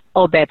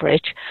or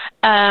beverage,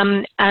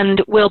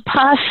 and will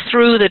pass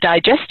through the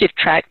digestive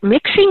tract,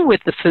 mixing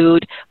with the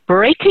food,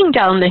 breaking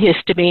down the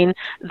histamine,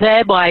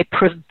 thereby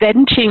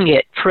preventing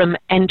it from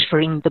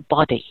entering the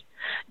body.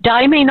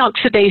 Diamine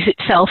oxidase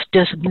itself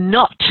does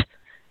not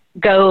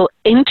go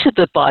into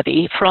the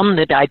body from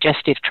the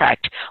digestive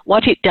tract.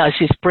 What it does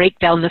is break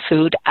down the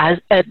food, as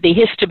the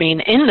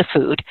histamine in the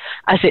food,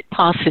 as it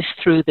passes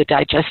through the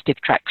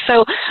digestive tract.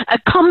 So a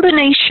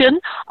combination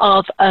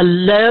of a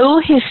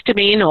low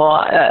histamine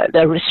or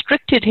the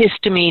restricted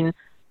histamine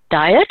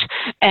diet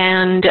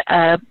and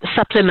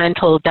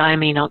supplemental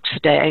diamine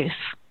oxidase.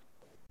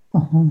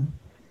 Uh-huh.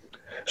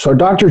 So,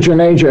 Dr.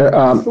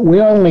 Joneja,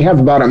 we only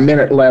have about a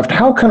minute left.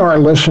 How can our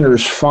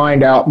listeners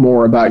find out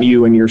more about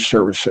you and your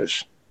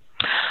services?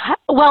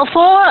 Well,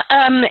 for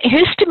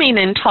histamine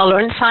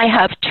intolerance, I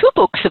have two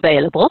books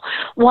available.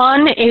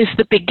 One is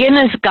The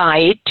Beginner's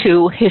Guide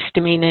to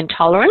Histamine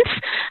Intolerance,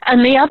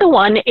 and the other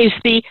one is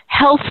the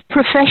Health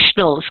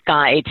Professional's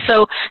Guide.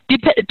 So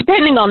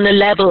depending on the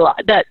level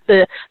that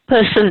the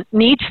person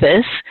needs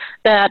this,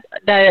 that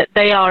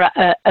they are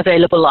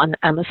available on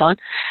Amazon.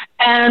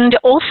 And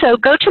also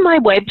go to my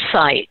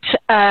website.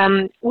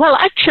 I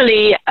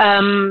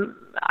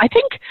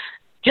think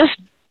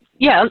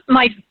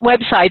my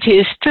website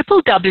is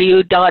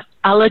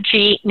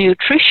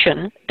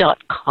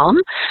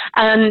www.allergynutrition.com,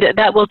 and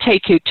that will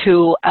take you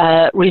to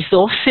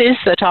resources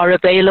that are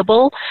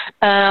available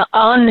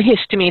on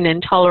histamine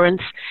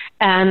intolerance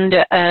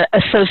and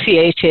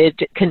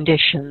associated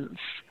conditions.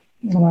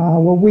 Wow.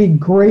 Well, we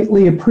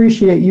greatly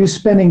appreciate you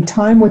spending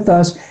time with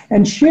us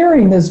and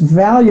sharing this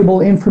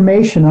valuable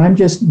information. I'm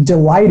just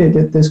delighted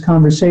at this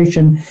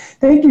conversation.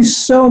 Thank you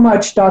so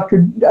much,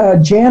 Dr.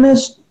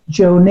 Janice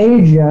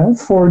Joneja,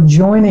 for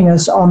joining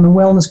us on the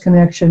Wellness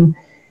Connection.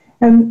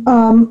 And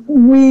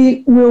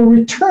we will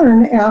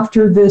return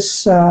after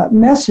this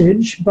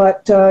message,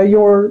 but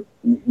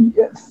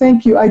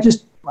thank you. I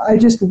just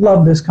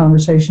love this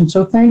conversation.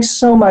 So thanks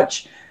so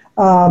much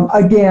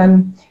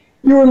again.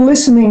 You're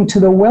listening to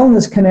the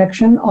Wellness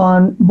Connection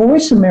on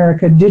Voice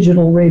America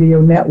Digital Radio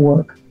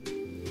Network.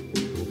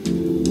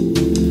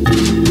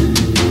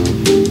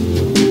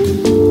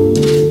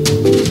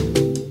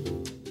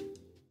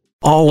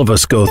 All of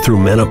us go through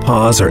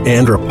menopause or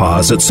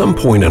andropause at some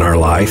point in our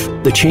life.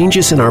 The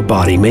changes in our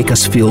body make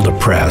us feel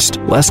depressed,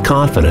 less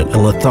confident,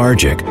 and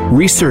lethargic.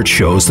 Research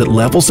shows that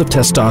levels of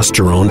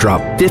testosterone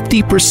drop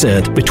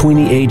 50% between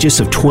the ages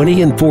of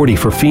 20 and 40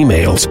 for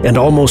females, and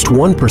almost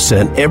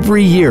 1%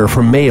 every year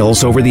for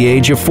males over the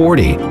age of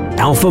 40.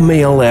 Alpha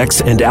Male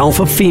X and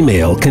Alpha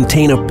Female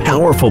contain a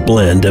powerful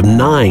blend of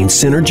 9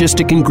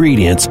 synergistic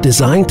ingredients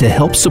designed to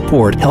help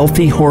support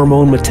healthy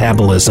hormone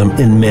metabolism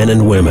in men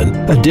and women.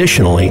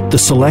 Additionally, The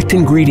select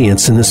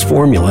ingredients in this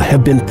formula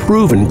have been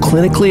proven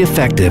clinically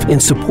effective in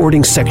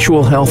supporting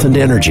sexual health and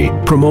energy,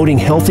 promoting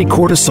healthy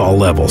cortisol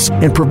levels,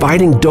 and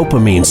providing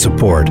dopamine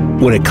support.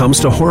 When it comes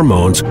to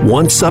hormones,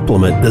 one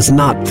supplement does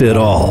not fit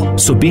all.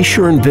 So be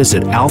sure and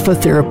visit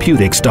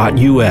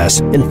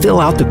alphatherapeutics.us and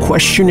fill out the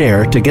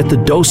questionnaire to get the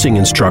dosing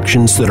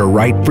instructions that are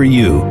right for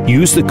you.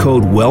 Use the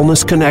code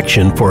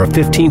WellnessConnection for a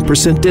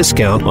 15%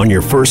 discount on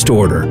your first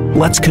order.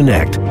 Let's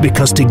connect,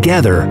 because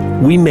together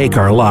we make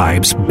our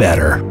lives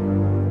better.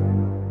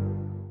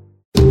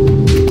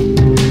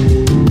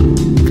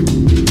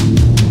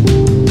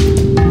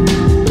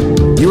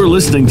 You're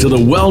listening to The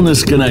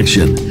Wellness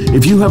Connection.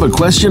 If you have a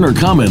question or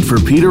comment for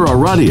Peter or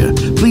Radia,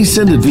 please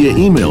send it via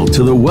email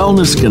to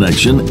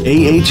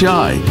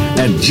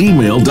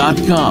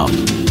thewellnessconnectionahi@gmail.com.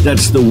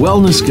 That's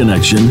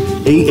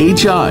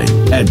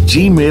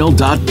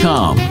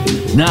thewellnessconnectionahi@gmail.com.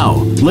 Now,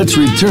 let's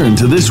return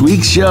to this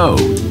week's show.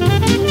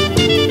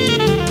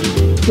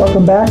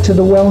 Welcome back to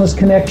The Wellness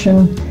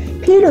Connection.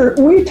 Peter,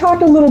 we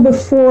talked a little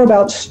before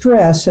about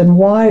stress and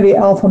why the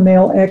alpha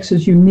male X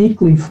is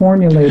uniquely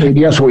formulated.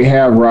 Yes, we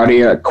have,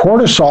 Radia.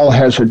 Cortisol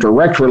has a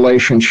direct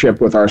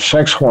relationship with our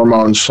sex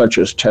hormones such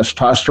as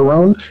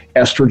testosterone,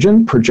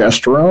 estrogen,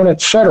 progesterone,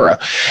 etc.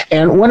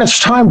 And when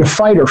it's time to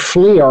fight or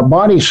flee, our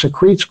body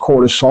secretes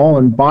cortisol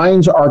and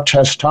binds our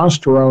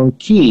testosterone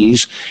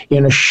keys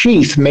in a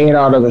sheath made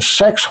out of a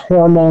sex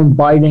hormone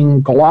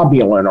binding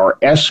globulin, or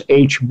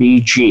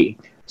SHBG.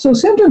 So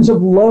symptoms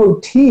of low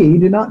T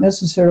do not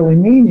necessarily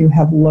mean you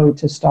have low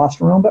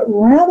testosterone, but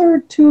rather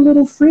too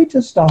little free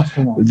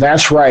testosterone.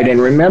 That's right. And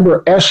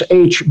remember,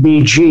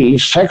 SHBG,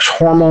 sex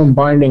hormone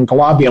binding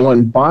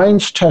globulin,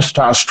 binds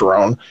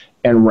testosterone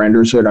and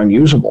renders it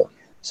unusable.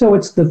 So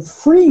it's the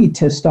free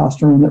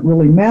testosterone that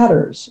really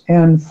matters.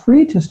 And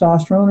free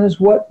testosterone is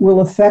what will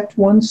affect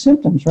one's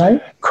symptoms,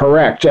 right?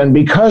 Correct. And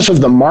because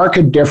of the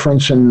marked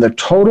difference in the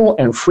total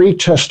and free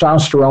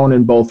testosterone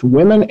in both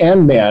women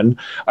and men,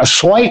 a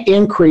slight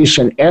increase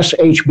in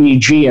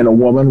SHBG in a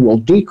woman will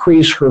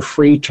decrease her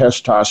free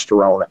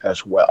testosterone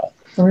as well.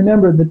 And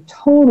remember, the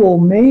total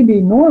may be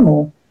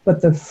normal,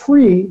 but the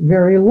free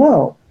very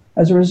low.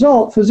 As a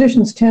result,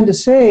 physicians tend to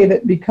say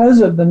that because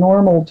of the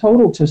normal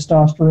total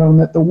testosterone,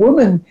 that the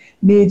woman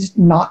needs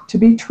not to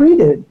be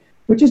treated,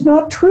 which is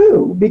not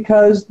true,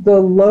 because the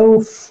low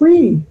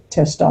free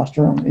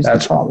testosterone is the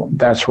problem.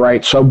 That's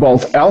right. So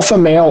both alpha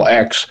male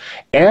X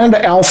and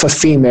alpha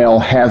female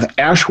have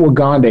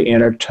ashwagandha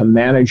in it to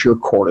manage your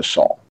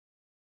cortisol.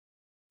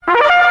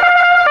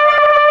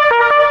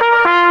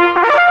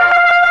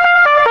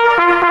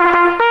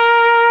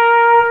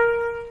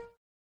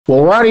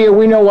 Well, Radia,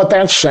 we know what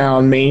that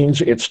sound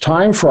means. It's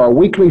time for our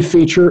weekly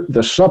feature,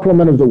 the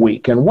supplement of the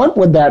week. And what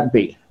would that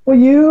be? Well,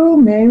 you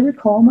may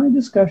recall my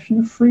discussion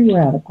of free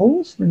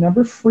radicals.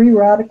 Remember, free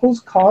radicals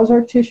cause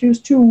our tissues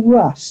to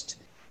rust,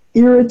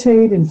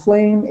 irritate,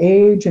 inflame,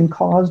 age, and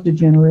cause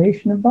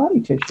degeneration of body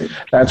tissue.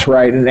 That's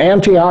right. And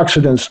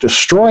antioxidants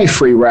destroy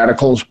free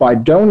radicals by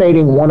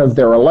donating one of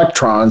their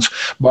electrons,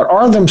 but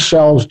are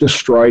themselves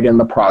destroyed in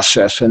the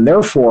process, and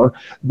therefore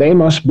they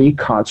must be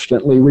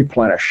constantly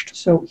replenished.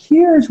 So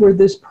here's where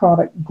this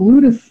product,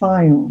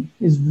 glutathione,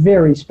 is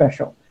very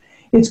special.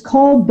 It's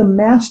called the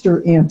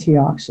master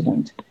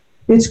antioxidant.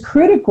 It's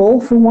critical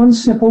for one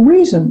simple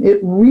reason.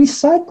 It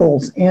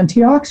recycles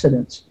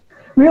antioxidants.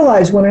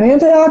 Realize when an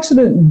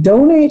antioxidant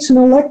donates an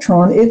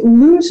electron, it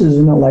loses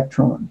an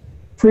electron.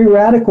 Free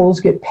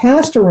radicals get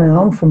passed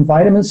around from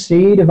vitamin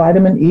C to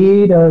vitamin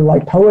E to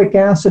lipoic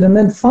acid, and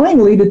then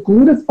finally to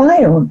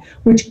glutathione,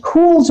 which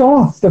cools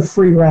off the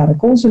free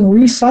radicals and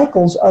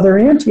recycles other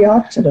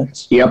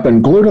antioxidants. Yep,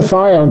 and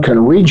glutathione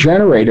can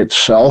regenerate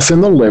itself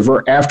in the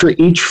liver after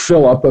each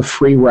fill-up of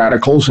free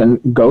radicals and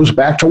goes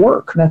back to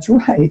work. That's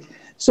right.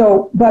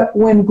 So, but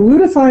when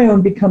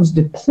glutathione becomes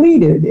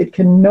depleted, it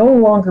can no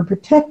longer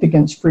protect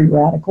against free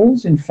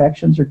radicals,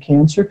 infections, or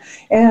cancer,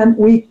 and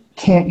we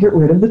can't get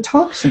rid of the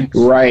toxins.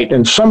 Right,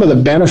 and some of the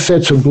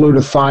benefits of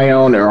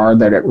glutathione are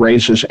that it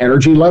raises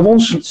energy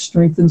levels. It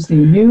strengthens the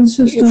immune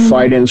system.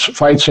 It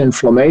fights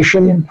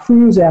inflammation.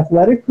 Improves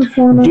athletic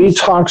performance.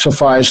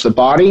 Detoxifies the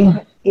body.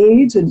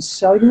 Aids in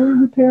cellular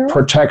repair.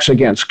 Protects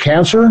against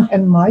cancer.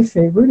 And my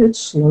favorite, it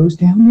slows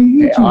down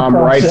the aging I'm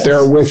process. right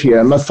there with you.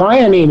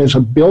 Methionine is a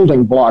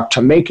building block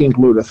to making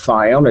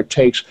glutathione. It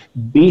takes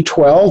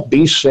B12,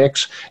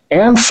 B6,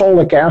 and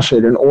folic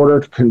acid in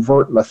order to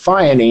convert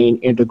methionine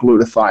into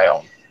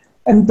glutathione.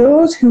 And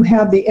those who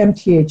have the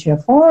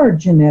MTHFR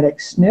genetic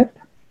SNP,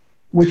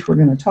 which we're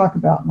going to talk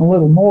about in a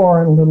little more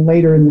and a little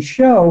later in the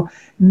show,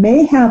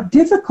 may have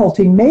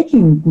difficulty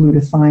making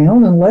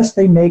glutathione unless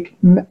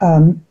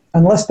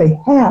they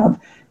have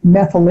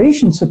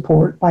methylation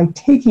support by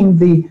taking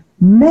the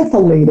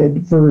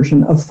methylated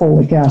version of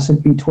folic acid,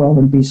 B12,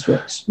 and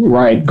B6.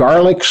 Right.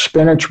 Garlic,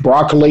 spinach,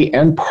 broccoli,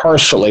 and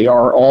parsley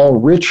are all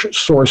rich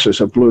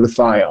sources of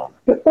glutathione.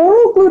 But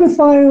oral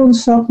glutathione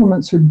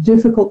supplements are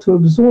difficult to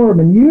absorb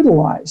and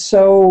utilize.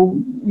 So,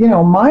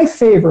 my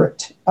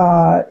favorite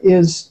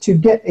is to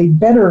get a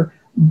better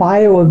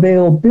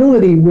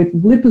bioavailability with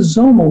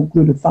liposomal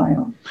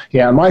glutathione.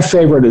 Yeah, my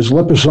favorite is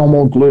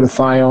liposomal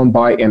glutathione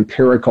by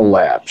Empirical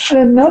Labs. And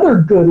another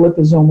good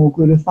liposomal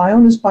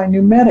glutathione is by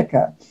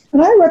Numedica.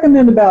 And I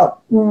recommend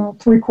about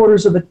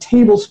 3/4 of a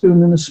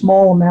tablespoon in a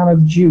small amount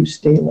of juice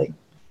daily.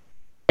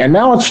 And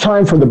now it's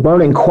time for the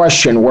burning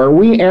question, where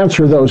we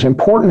answer those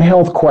important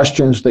health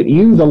questions that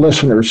you, the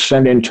listeners,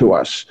 send in to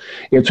us.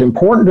 It's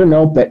important to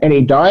note that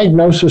any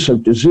diagnosis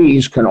of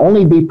disease can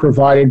only be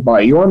provided by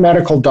your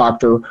medical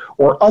doctor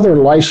or other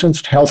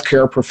licensed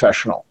healthcare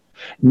professional.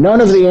 None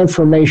of the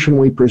information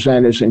we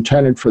present is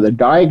intended for the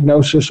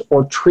diagnosis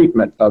or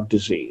treatment of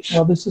disease.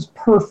 Well, this is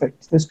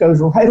perfect. This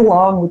goes right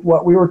along with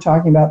what we were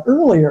talking about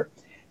earlier.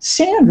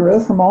 Sandra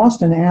from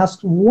Austin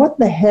asked, what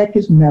the heck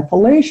is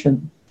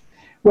methylation?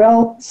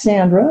 Well,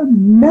 Sandra,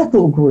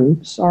 methyl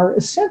groups are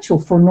essential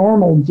for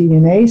normal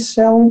DNA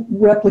cell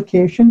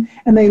replication,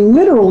 and they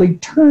literally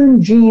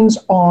turn genes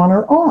on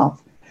or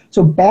off.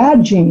 So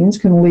bad genes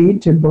can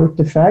lead to birth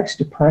defects,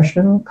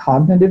 depression,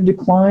 cognitive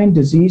decline,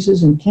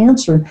 diseases, and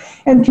cancer,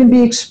 and can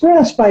be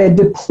expressed by a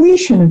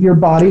depletion of your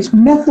body's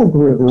methyl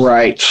groups.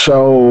 Right.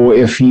 So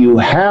if you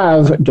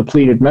have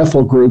depleted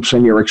methyl groups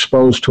and you're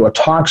exposed to a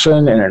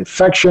toxin, an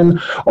infection,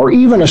 or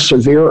even a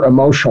severe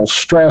emotional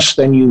stress,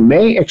 then you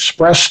may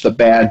express the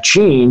bad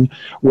gene,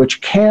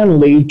 which can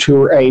lead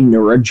to a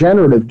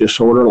neurodegenerative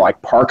disorder like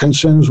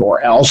Parkinson's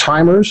or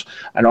Alzheimer's,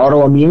 an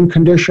autoimmune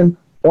condition,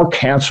 or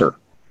cancer.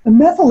 The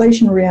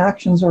methylation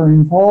reactions are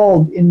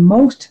involved in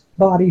most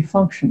body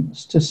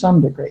functions to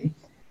some degree.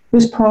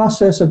 This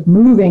process of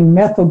moving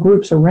methyl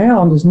groups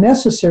around is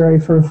necessary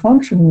for a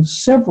function of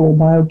several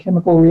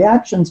biochemical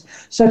reactions,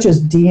 such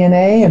as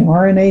DNA and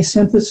RNA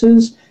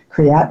synthesis,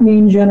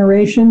 creatinine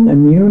generation,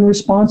 immune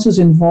responses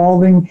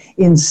involving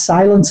in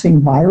silencing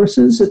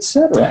viruses,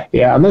 etc.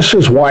 Yeah, and this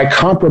is why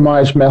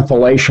compromised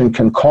methylation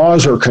can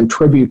cause or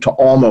contribute to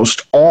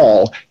almost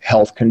all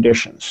health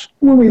conditions.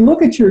 When we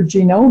look at your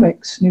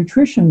genomics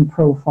nutrition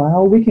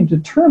profile, we can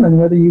determine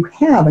whether you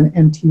have an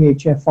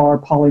MTHFR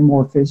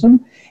polymorphism,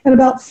 and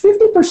about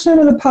 50%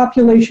 of the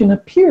population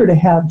appear to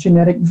have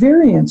genetic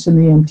variants in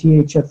the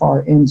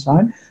MTHFR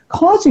enzyme,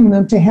 causing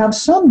them to have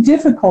some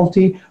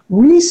difficulty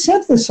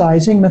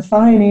resynthesizing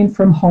methionine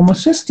from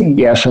homocysteine.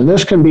 Yes, and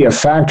this can be a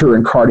factor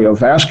in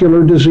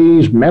cardiovascular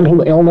disease,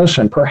 mental illness,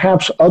 and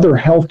perhaps other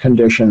health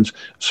conditions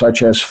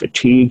such as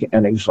fatigue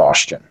and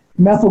exhaustion.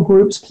 Methyl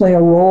groups play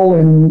a role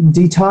in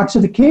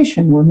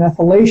detoxification, where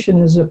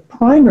methylation is a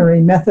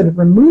primary method of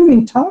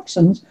removing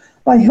toxins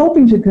by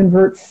helping to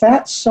convert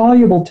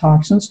fat-soluble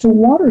toxins to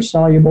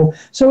water-soluble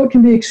so it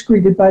can be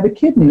excreted by the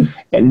kidney.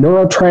 And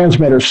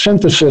neurotransmitter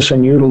synthesis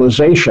and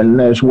utilization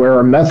is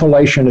where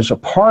methylation is a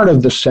part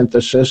of the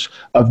synthesis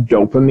of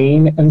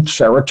dopamine and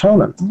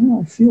serotonin. Oh,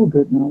 I feel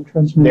good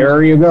neurotransmitters.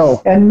 There you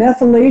go. And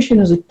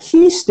methylation is a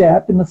key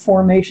step in the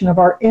formation of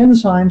our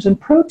enzymes and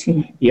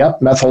protein.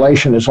 Yep,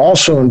 methylation is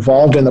also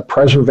involved in the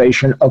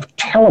preservation of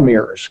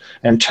telomeres.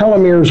 And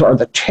telomeres are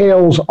the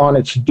tails on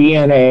its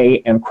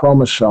DNA and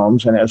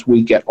chromosomes, and as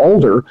we get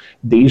older,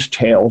 these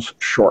tails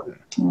shorten.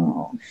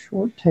 Oh,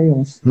 short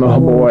tails. Oh,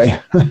 boy.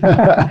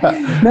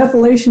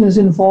 Methylation is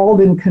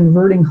involved in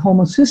converting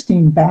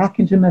homocysteine back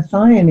into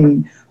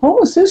methionine.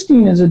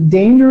 Homocysteine is a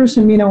dangerous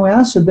amino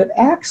acid that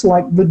acts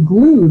like the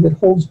glue that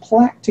holds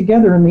plaque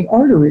together in the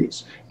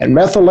arteries. And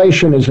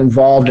methylation is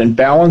involved in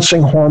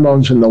balancing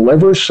hormones in the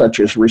liver,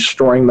 such as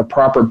restoring the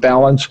proper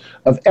balance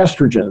of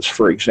estrogens,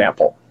 for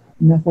example.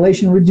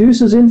 Methylation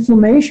reduces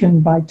inflammation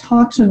by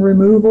toxin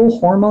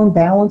removal, hormone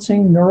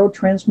balancing,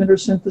 neurotransmitter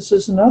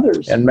synthesis, and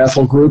others. And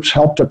methyl groups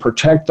help to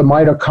protect the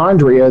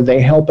mitochondria.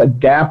 They help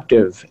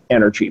adaptive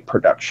energy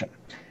production.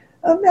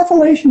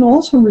 Methylation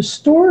also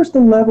restores the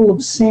level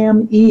of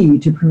SAMe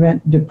to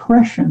prevent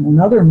depression and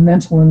other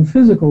mental and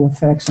physical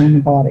effects on the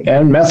body.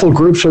 And methyl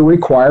groups are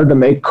required to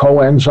make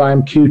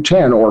coenzyme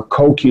Q10 or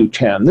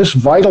CoQ10. This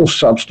vital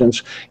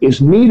substance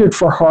is needed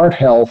for heart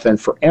health and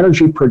for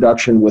energy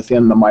production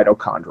within the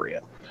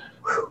mitochondria.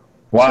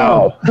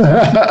 Wow.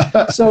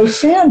 So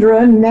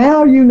Sandra,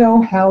 now you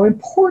know how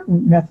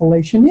important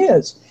methylation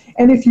is.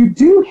 And if you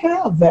do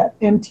have that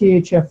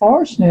MTHFR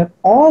SNP,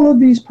 all of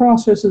these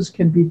processes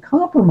can be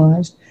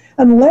compromised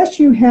unless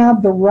you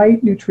have the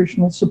right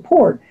nutritional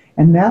support.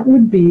 And that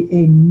would be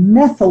a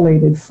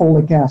methylated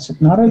folic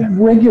acid, not a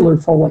regular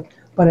folic,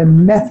 but a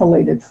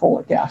methylated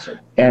folic acid.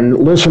 And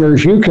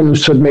listeners, you can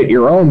submit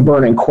your own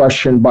burning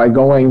question by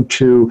going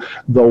to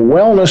the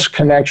Wellness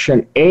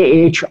Connection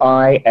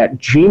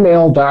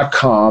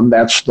AHI@gmail.com.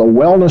 That's the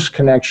Wellness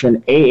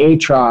Connection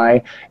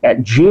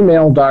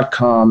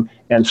AHI@gmail.com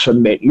and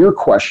submit your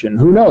question.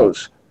 Who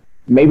knows?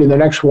 Maybe the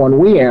next one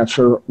we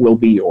answer will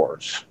be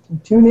yours.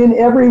 Tune in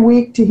every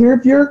week to hear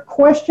if your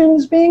question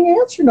is being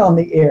answered on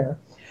the air.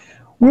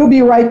 We'll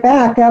be right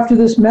back after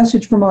this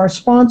message from our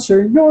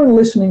sponsor. You're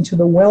listening to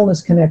the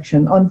Wellness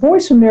Connection on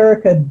Voice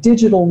America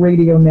Digital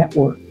Radio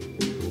Network.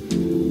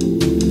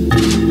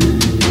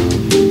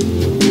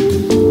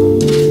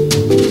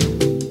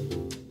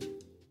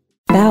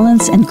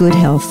 Balance and good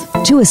health.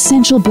 Two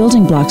essential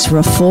building blocks for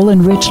a full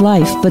and rich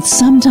life, but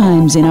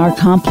sometimes in our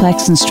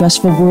complex and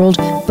stressful world,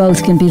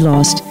 both can be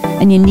lost,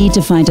 and you need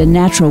to find a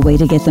natural way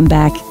to get them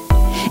back.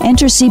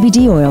 Enter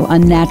CBD oil, a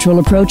natural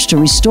approach to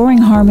restoring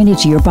harmony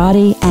to your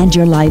body and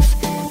your life.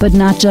 But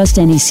not just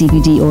any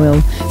CBD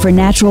oil. For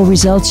natural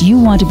results, you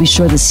want to be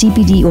sure the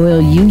CBD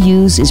oil you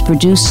use is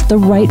produced the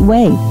right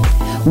way.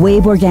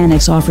 Wabe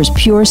Organics offers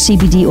pure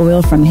CBD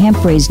oil from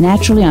hemp raised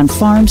naturally on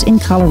farms in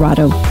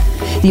Colorado.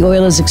 The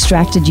oil is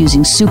extracted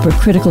using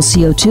supercritical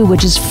CO2,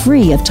 which is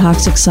free of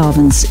toxic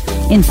solvents.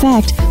 In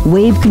fact,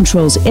 Wabe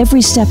controls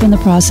every step in the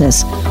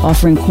process,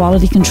 offering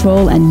quality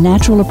control and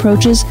natural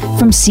approaches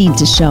from seed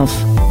to shelf.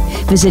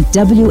 Visit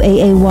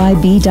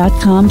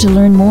WAAYB.com to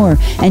learn more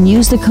and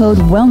use the code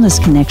Wellness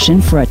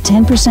Connection for a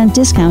 10%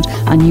 discount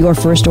on your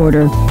first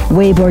order.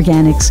 Wabe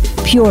Organics,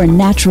 pure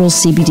natural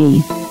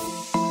CBD.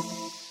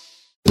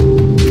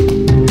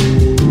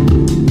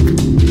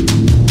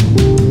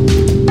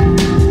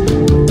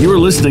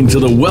 Listening to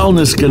the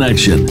Wellness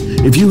Connection.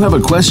 If you have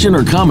a question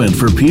or comment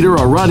for Peter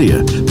or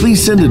Radia,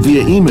 please send it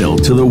via email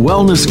to the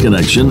Wellness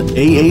Connection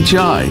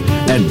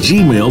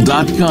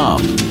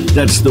AHI@gmail.com.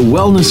 That's the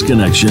Wellness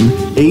Connection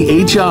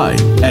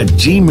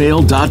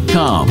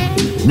AHI@gmail.com.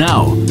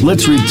 Now,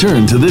 let's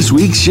return to this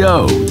week's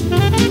show.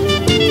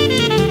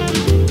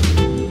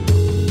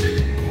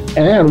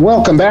 And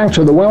welcome back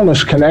to the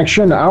Wellness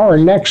Connection. Our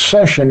next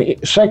section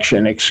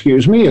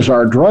is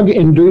our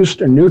drug-induced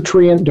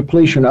nutrient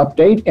depletion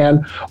update.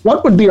 And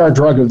what would be our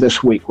drug of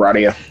this week,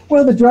 Radia?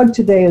 Well, the drug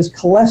today is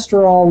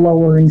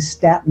cholesterol-lowering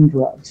statin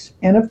drugs.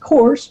 And of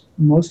course,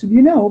 most of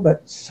you know,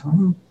 but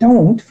some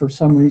don't for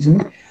some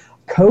reason,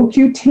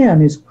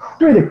 CoQ10 is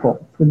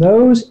critical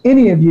for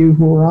any of you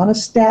who are on a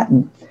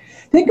statin.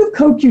 Think of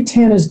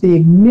CoQ10 as the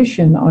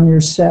ignition on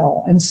your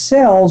cell, and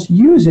cells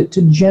use it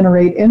to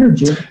generate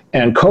energy.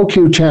 And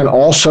CoQ10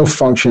 also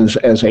functions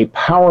as a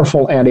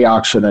powerful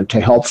antioxidant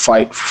to help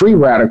fight free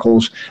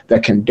radicals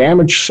that can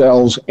damage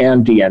cells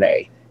and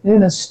DNA.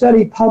 In a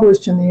study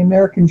published in the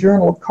American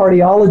Journal of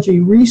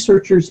Cardiology,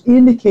 researchers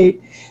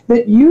indicate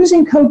that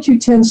using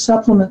CoQ10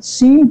 supplements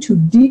seem to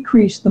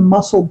decrease the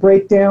muscle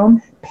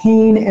breakdown,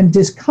 pain, and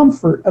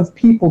discomfort of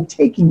people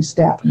taking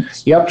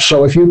statins. Yep,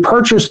 so if you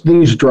purchase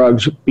these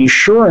drugs, be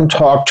sure and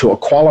talk to a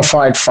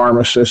qualified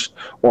pharmacist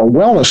or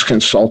wellness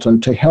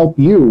consultant to help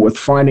you with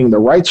finding the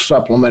right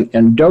supplement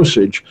and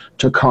dosage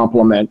to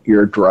complement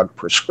your drug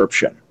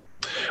prescription.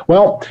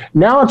 Well,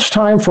 now it's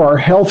time for our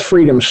Health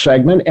Freedom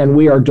segment, and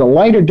we are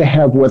delighted to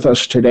have with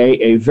us today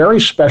a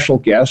very special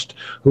guest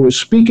who is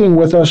speaking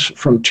with us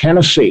from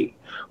Tennessee,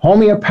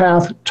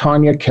 homeopath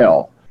Tanya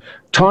Kell.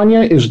 Tanya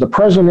is the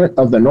president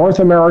of the North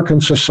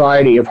American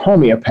Society of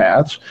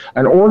Homeopaths,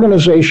 an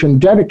organization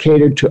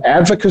dedicated to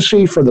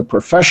advocacy for the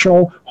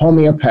professional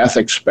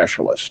homeopathic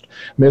specialist.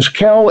 Ms.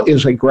 Kell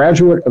is a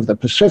graduate of the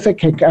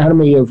Pacific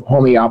Academy of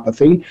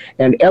Homeopathy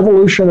and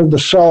Evolution of the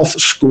Self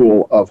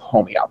School of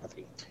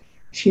Homeopathy.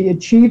 She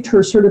achieved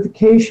her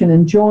certification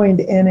and joined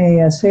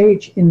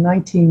NASH in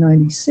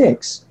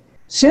 1996.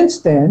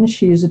 Since then,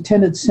 she has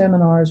attended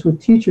seminars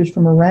with teachers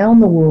from around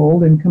the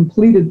world and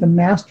completed the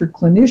Master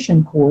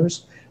Clinician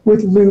course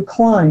with Lou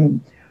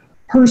Klein.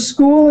 Her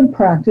school and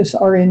practice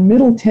are in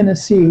Middle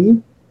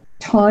Tennessee.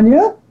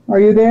 Tanya, are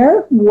you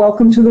there?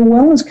 Welcome to the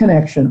Wellness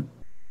Connection.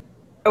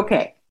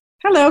 Okay.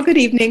 Hello, good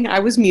evening. I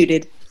was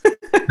muted.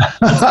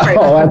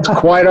 Oh, that's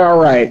quite all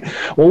right.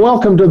 Well,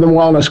 welcome to the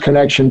Wellness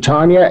Connection,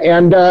 Tanya.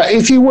 And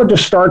if you would, to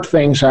start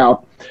things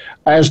out,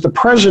 as the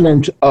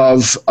president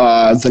of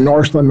the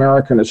North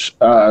American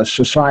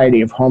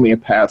Society of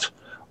Homeopaths,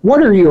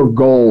 what are your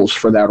goals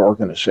for that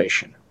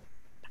organization?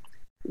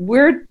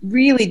 We're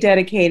really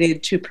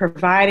dedicated to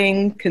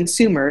providing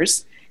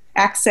consumers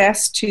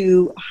access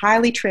to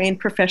highly trained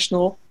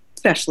professional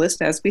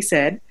specialists, as we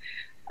said.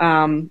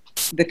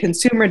 The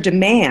consumer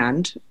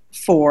demand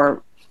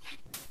for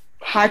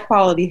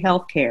high-quality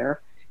health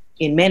care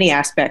in many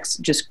aspects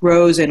just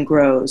grows and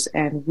grows,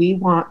 and we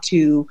want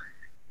to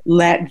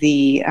let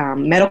the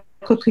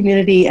medical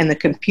community and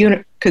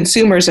the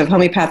consumers of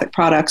homeopathic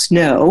products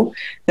know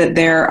that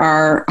there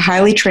are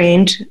highly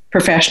trained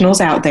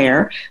professionals out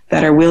there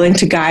that are willing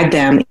to guide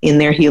them in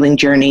their healing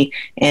journey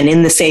and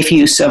in the safe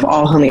use of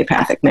all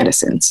homeopathic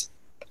medicines.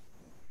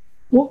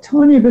 Well,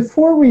 Tanya,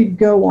 before we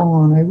go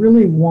on, I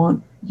really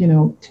want,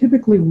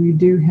 typically we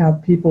do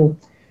have people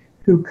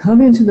who come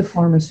into the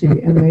pharmacy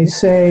and they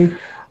say,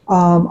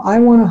 I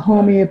want a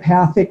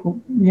homeopathic,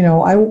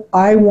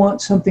 I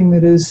want something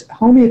that is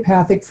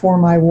homeopathic for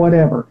my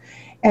whatever.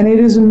 And it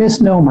is a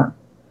misnomer.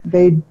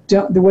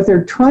 What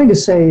they're trying to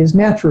say is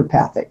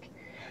naturopathic.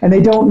 And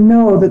they don't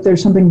know that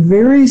there's something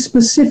very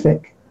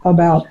specific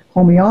about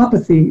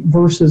homeopathy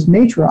versus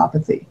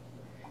naturopathy.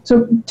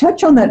 So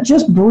touch on that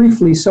just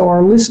briefly so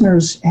our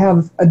listeners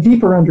have a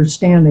deeper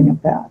understanding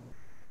of that.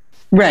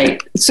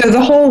 Right. So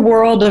the whole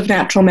world of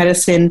natural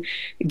medicine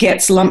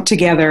gets lumped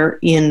together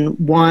in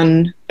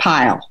one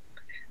pile.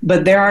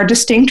 But there are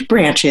distinct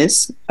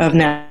branches of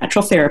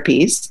natural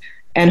therapies,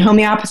 and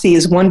homeopathy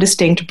is one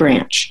distinct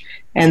branch.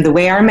 And the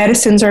way our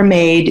medicines are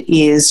made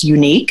is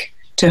unique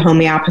to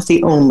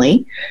homeopathy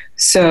only.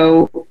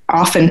 So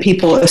often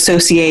people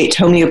associate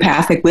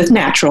homeopathic with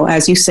natural,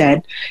 as you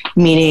said,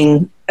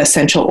 meaning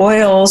essential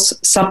oils,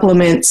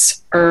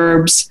 supplements,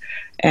 herbs,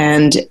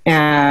 and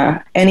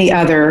any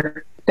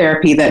other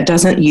therapy that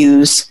doesn't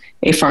use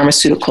a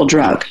pharmaceutical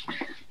drug.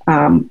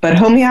 But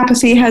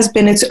homeopathy has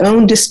been its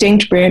own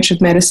distinct branch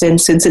of medicine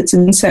since its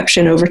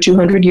inception over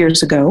 200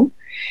 years ago.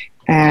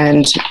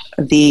 And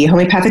the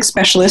homeopathic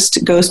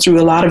specialist goes through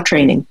a lot of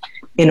training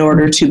in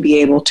order to be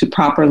able to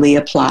properly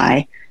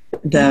apply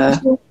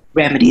the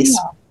remedies.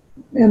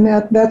 Yeah. And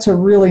that's a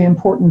really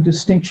important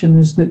distinction,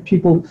 is that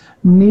people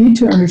need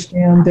to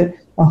understand that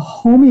a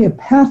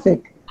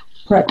homeopathic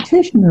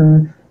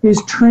practitioner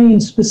is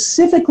trained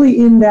specifically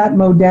in that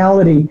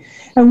modality.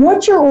 And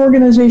what's your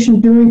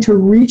organization doing to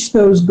reach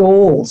those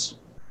goals?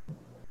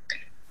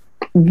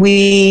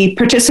 We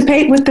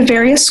participate with the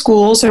various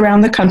schools around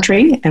the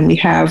country, and we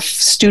have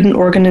student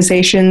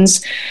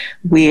organizations.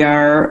 We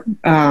are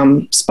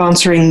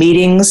sponsoring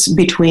meetings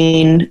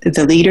between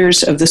the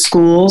leaders of the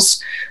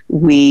schools.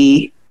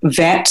 We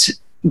vet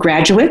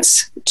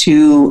graduates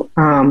to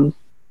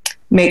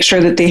make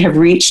sure that they have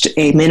reached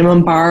a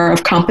minimum bar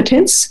of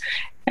competence,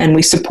 and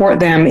we support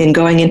them in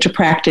going into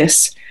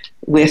practice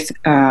with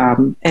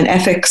an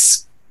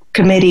ethics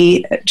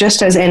committee,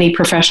 just as any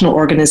professional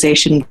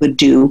organization would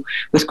do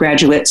with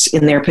graduates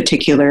in their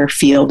particular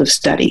field of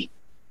study.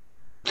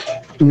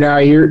 Now,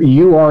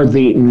 you are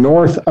the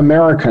North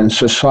American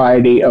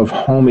Society of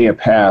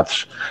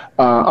Homeopaths.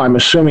 I'm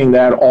assuming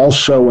that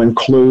also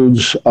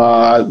includes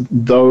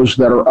those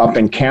that are up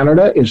in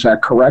Canada. Is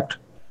that correct?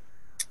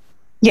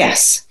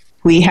 Yes.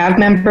 We have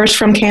members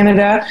from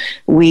Canada.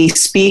 We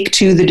speak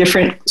to the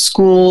different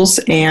schools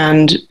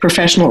and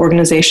professional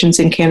organizations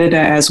in Canada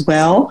as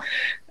well.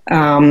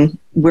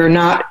 We're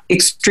not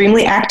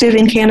extremely active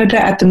in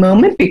Canada at the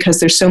moment because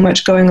there's so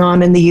much going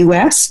on in the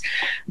U.S.,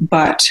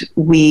 but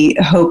we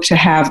hope to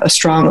have a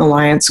strong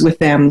alliance with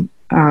them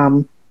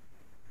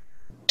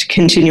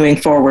continuing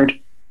forward.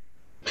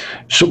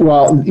 So,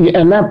 well,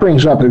 and that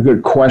brings up a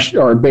good question,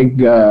 or a big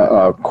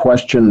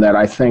question that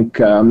I think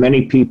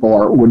many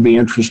people would be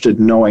interested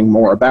in knowing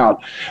more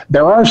about.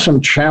 There are some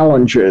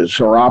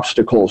challenges or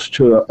obstacles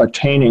to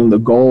attaining the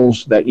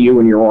goals that you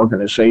and your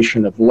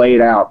organization have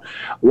laid out.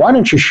 Why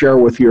don't you share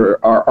with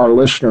our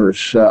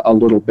listeners a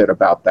little bit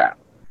about that?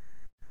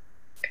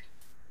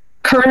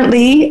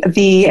 Currently,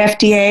 the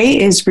FDA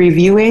is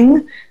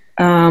reviewing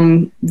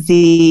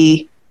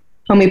the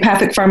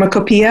Homeopathic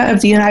Pharmacopoeia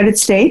of the United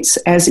States,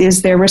 as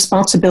is their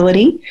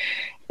responsibility.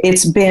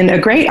 It's been a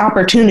great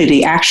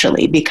opportunity,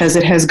 actually, because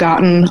it has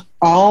gotten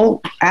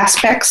all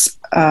aspects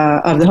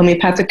of the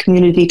homeopathic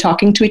community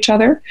talking to each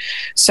other.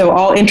 So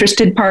all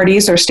interested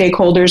parties or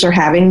stakeholders are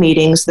having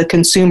meetings, the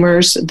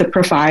consumers, the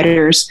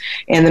providers,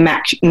 and the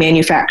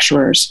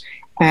manufacturers.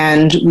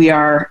 And we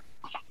are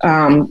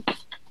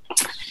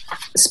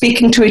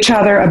speaking to each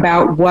other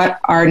about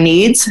what our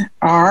needs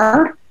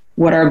are,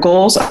 what our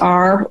goals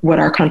are, what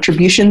our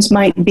contributions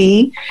might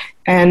be,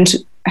 and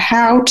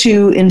how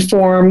to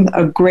inform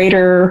a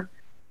greater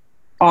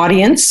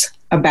audience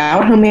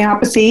about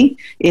homeopathy,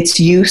 its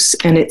use,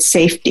 and its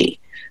safety.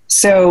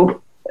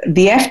 So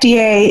the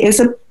FDA is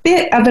a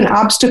bit of an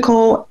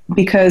obstacle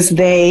because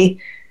they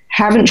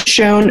haven't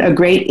shown a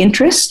great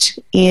interest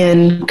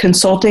in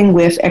consulting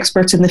with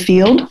experts in the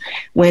field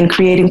when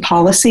creating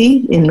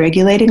policy in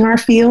regulating our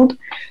field.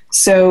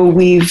 So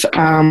we've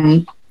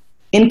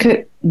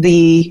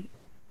the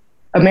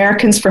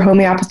Americans for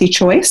Homeopathy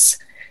Choice,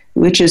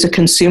 which is a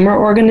consumer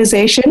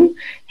organization,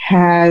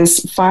 has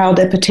filed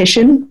a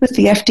petition with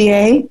the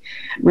FDA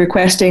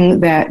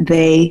requesting that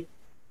they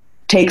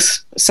take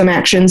some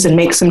actions and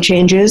make some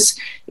changes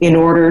in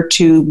order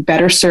to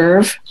better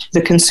serve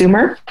the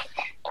consumer.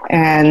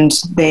 And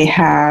they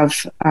have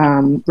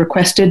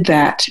requested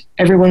that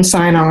everyone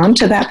sign on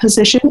to that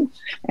position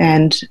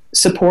and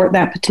support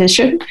that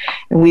petition.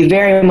 And we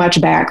very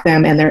much back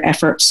them and their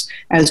efforts,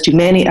 as do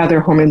many other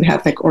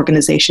homeopathic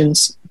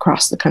organizations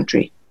across the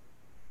country.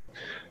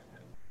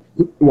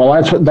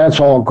 Well, that's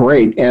all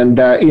great. And,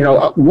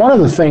 one of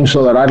the things,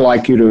 though, that I'd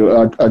like you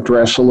to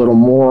address a little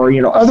more,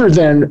 other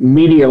than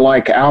media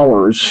like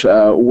ours,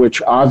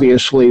 which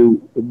obviously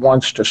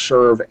wants to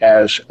serve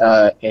as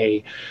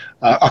a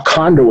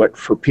conduit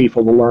for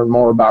people to learn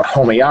more about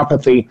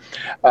homeopathy,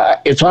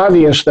 it's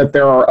obvious that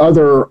there are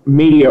other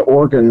media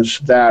organs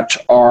that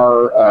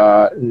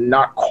are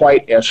not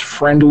quite as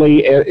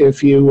friendly,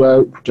 if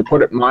you, to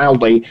put it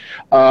mildly.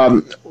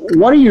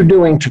 What are you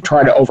doing to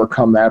try to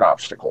overcome that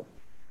obstacle?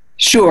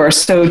 Sure.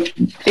 So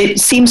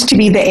it seems to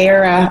be the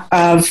era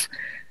of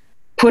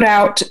put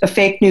out a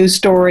fake news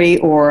story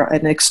or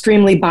an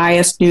extremely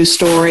biased news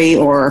story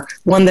or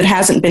one that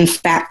hasn't been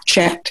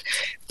fact-checked,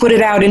 put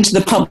it out into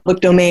the public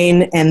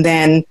domain, and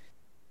then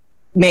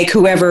make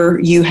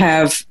whoever you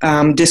have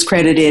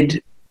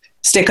discredited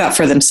stick up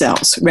for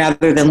themselves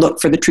rather than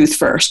look for the truth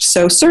first.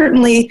 So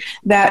certainly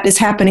that is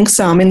happening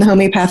some in the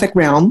homeopathic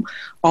realm,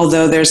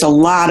 although there's a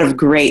lot of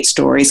great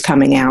stories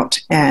coming out,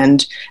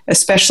 and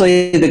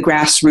especially the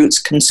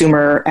grassroots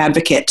consumer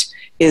advocate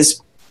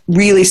is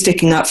really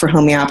sticking up for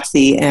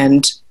homeopathy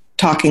and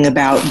talking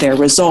about their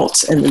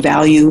results and the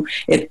value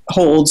it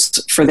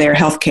holds for their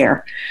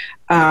healthcare.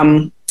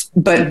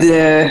 But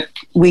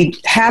we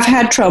have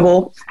had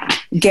trouble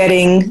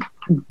getting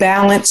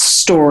balanced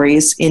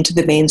stories into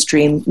the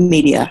mainstream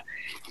media.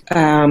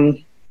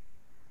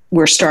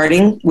 We're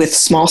starting with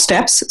small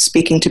steps,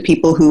 speaking to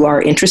people who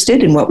are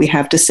interested in what we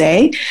have to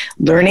say,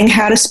 learning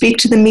how to speak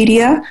to the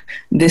media.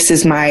 This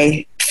is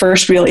my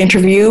first real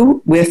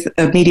interview with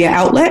a media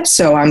outlet,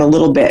 so I'm a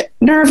little bit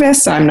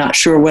nervous. I'm not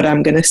sure what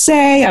I'm going to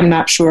say. I'm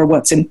not sure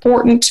what's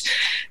important.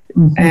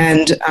 Mm-hmm.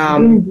 And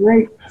doing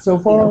great so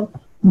far.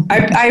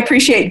 I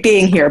appreciate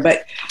being here,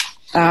 but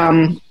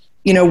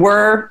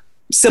we're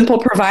simple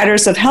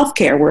providers of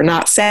healthcare. We're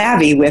not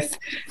savvy with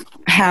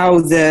how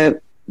the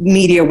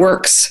media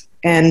works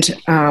and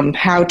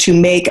how to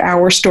make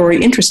our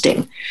story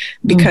interesting,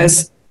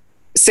 because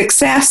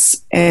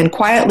success and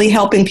quietly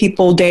helping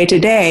people day to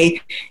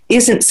day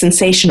isn't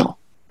sensational.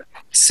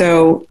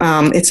 So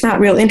it's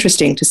not real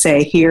interesting to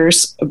say,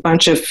 here's a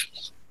bunch of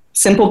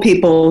simple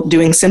people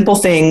doing simple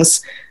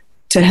things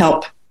to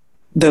help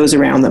those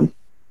around them.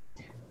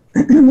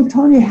 Well,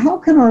 Tanya, how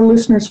can our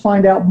listeners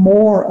find out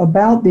more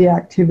about the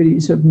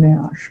activities of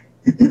NASH?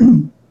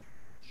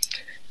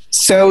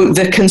 So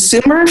the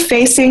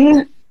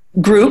consumer-facing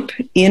group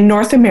in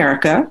North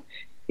America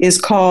is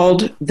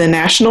called the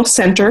National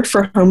Center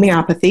for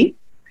Homeopathy,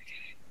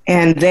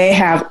 and they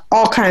have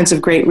all kinds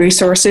of great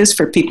resources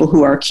for people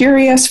who are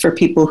curious, for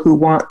people who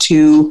want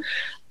to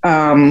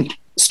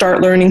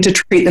start learning to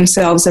treat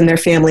themselves and their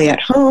family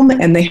at home,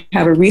 and they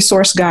have a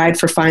resource guide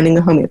for finding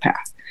a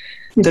homeopath.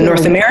 The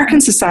North American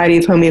Society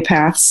of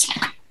Homeopaths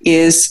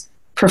is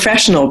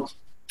professional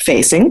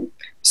facing,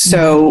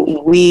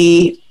 so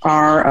we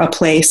are a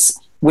place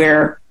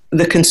where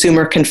the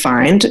consumer can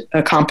find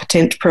a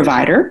competent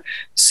provider.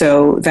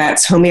 So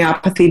that's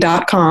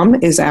homeopathy.com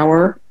is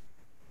our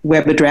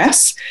web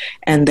address,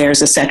 and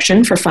there's a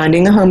section for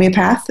finding a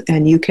homeopath,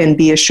 and you can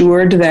be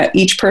assured that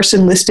each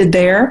person listed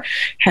there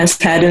has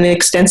had an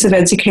extensive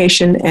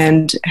education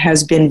and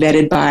has been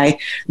vetted by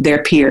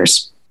their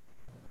peers.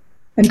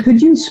 And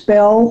could you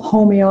spell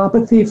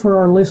homeopathy for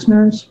our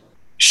listeners?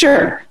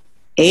 Sure.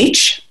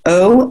 HOMEOPATHY.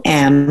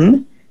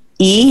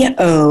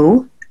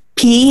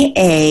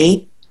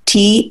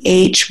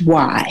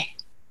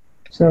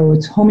 So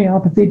it's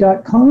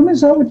homeopathy.com,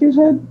 is that what you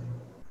said?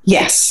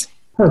 Yes.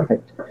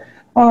 Perfect.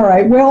 All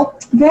right. Well,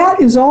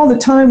 that is all the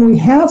time we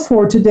have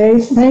for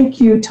today. Thank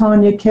you,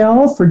 Tanya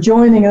Kell, for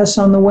joining us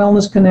on the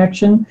Wellness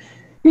Connection.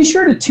 Be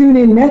sure to tune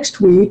in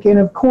next week, and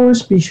of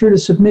course, be sure to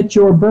submit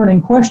your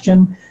burning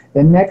question.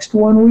 The next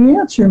one we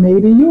answer may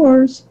be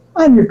yours.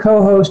 I'm your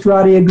co-host,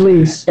 Radia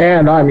Gleese.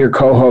 And I'm your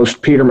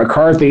co-host, Peter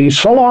McCarthy.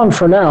 So long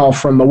for now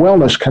from the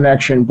Wellness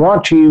Connection,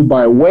 brought to you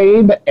by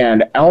WABE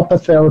and Alpha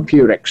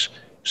Therapeutics.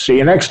 See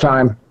you next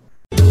time.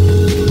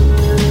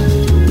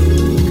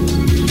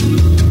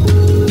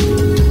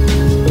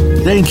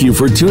 Thank you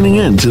for tuning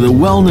in to the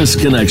Wellness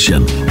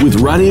Connection with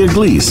Radia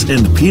Gleese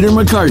and Peter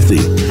McCarthy.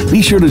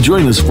 Be sure to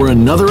join us for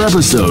another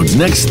episode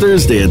next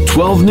Thursday at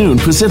 12 noon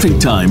Pacific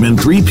Time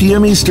and 3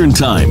 p.m. Eastern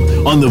Time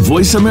on the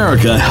Voice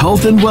America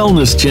Health and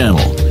Wellness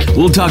Channel.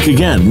 We'll talk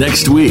again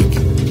next week.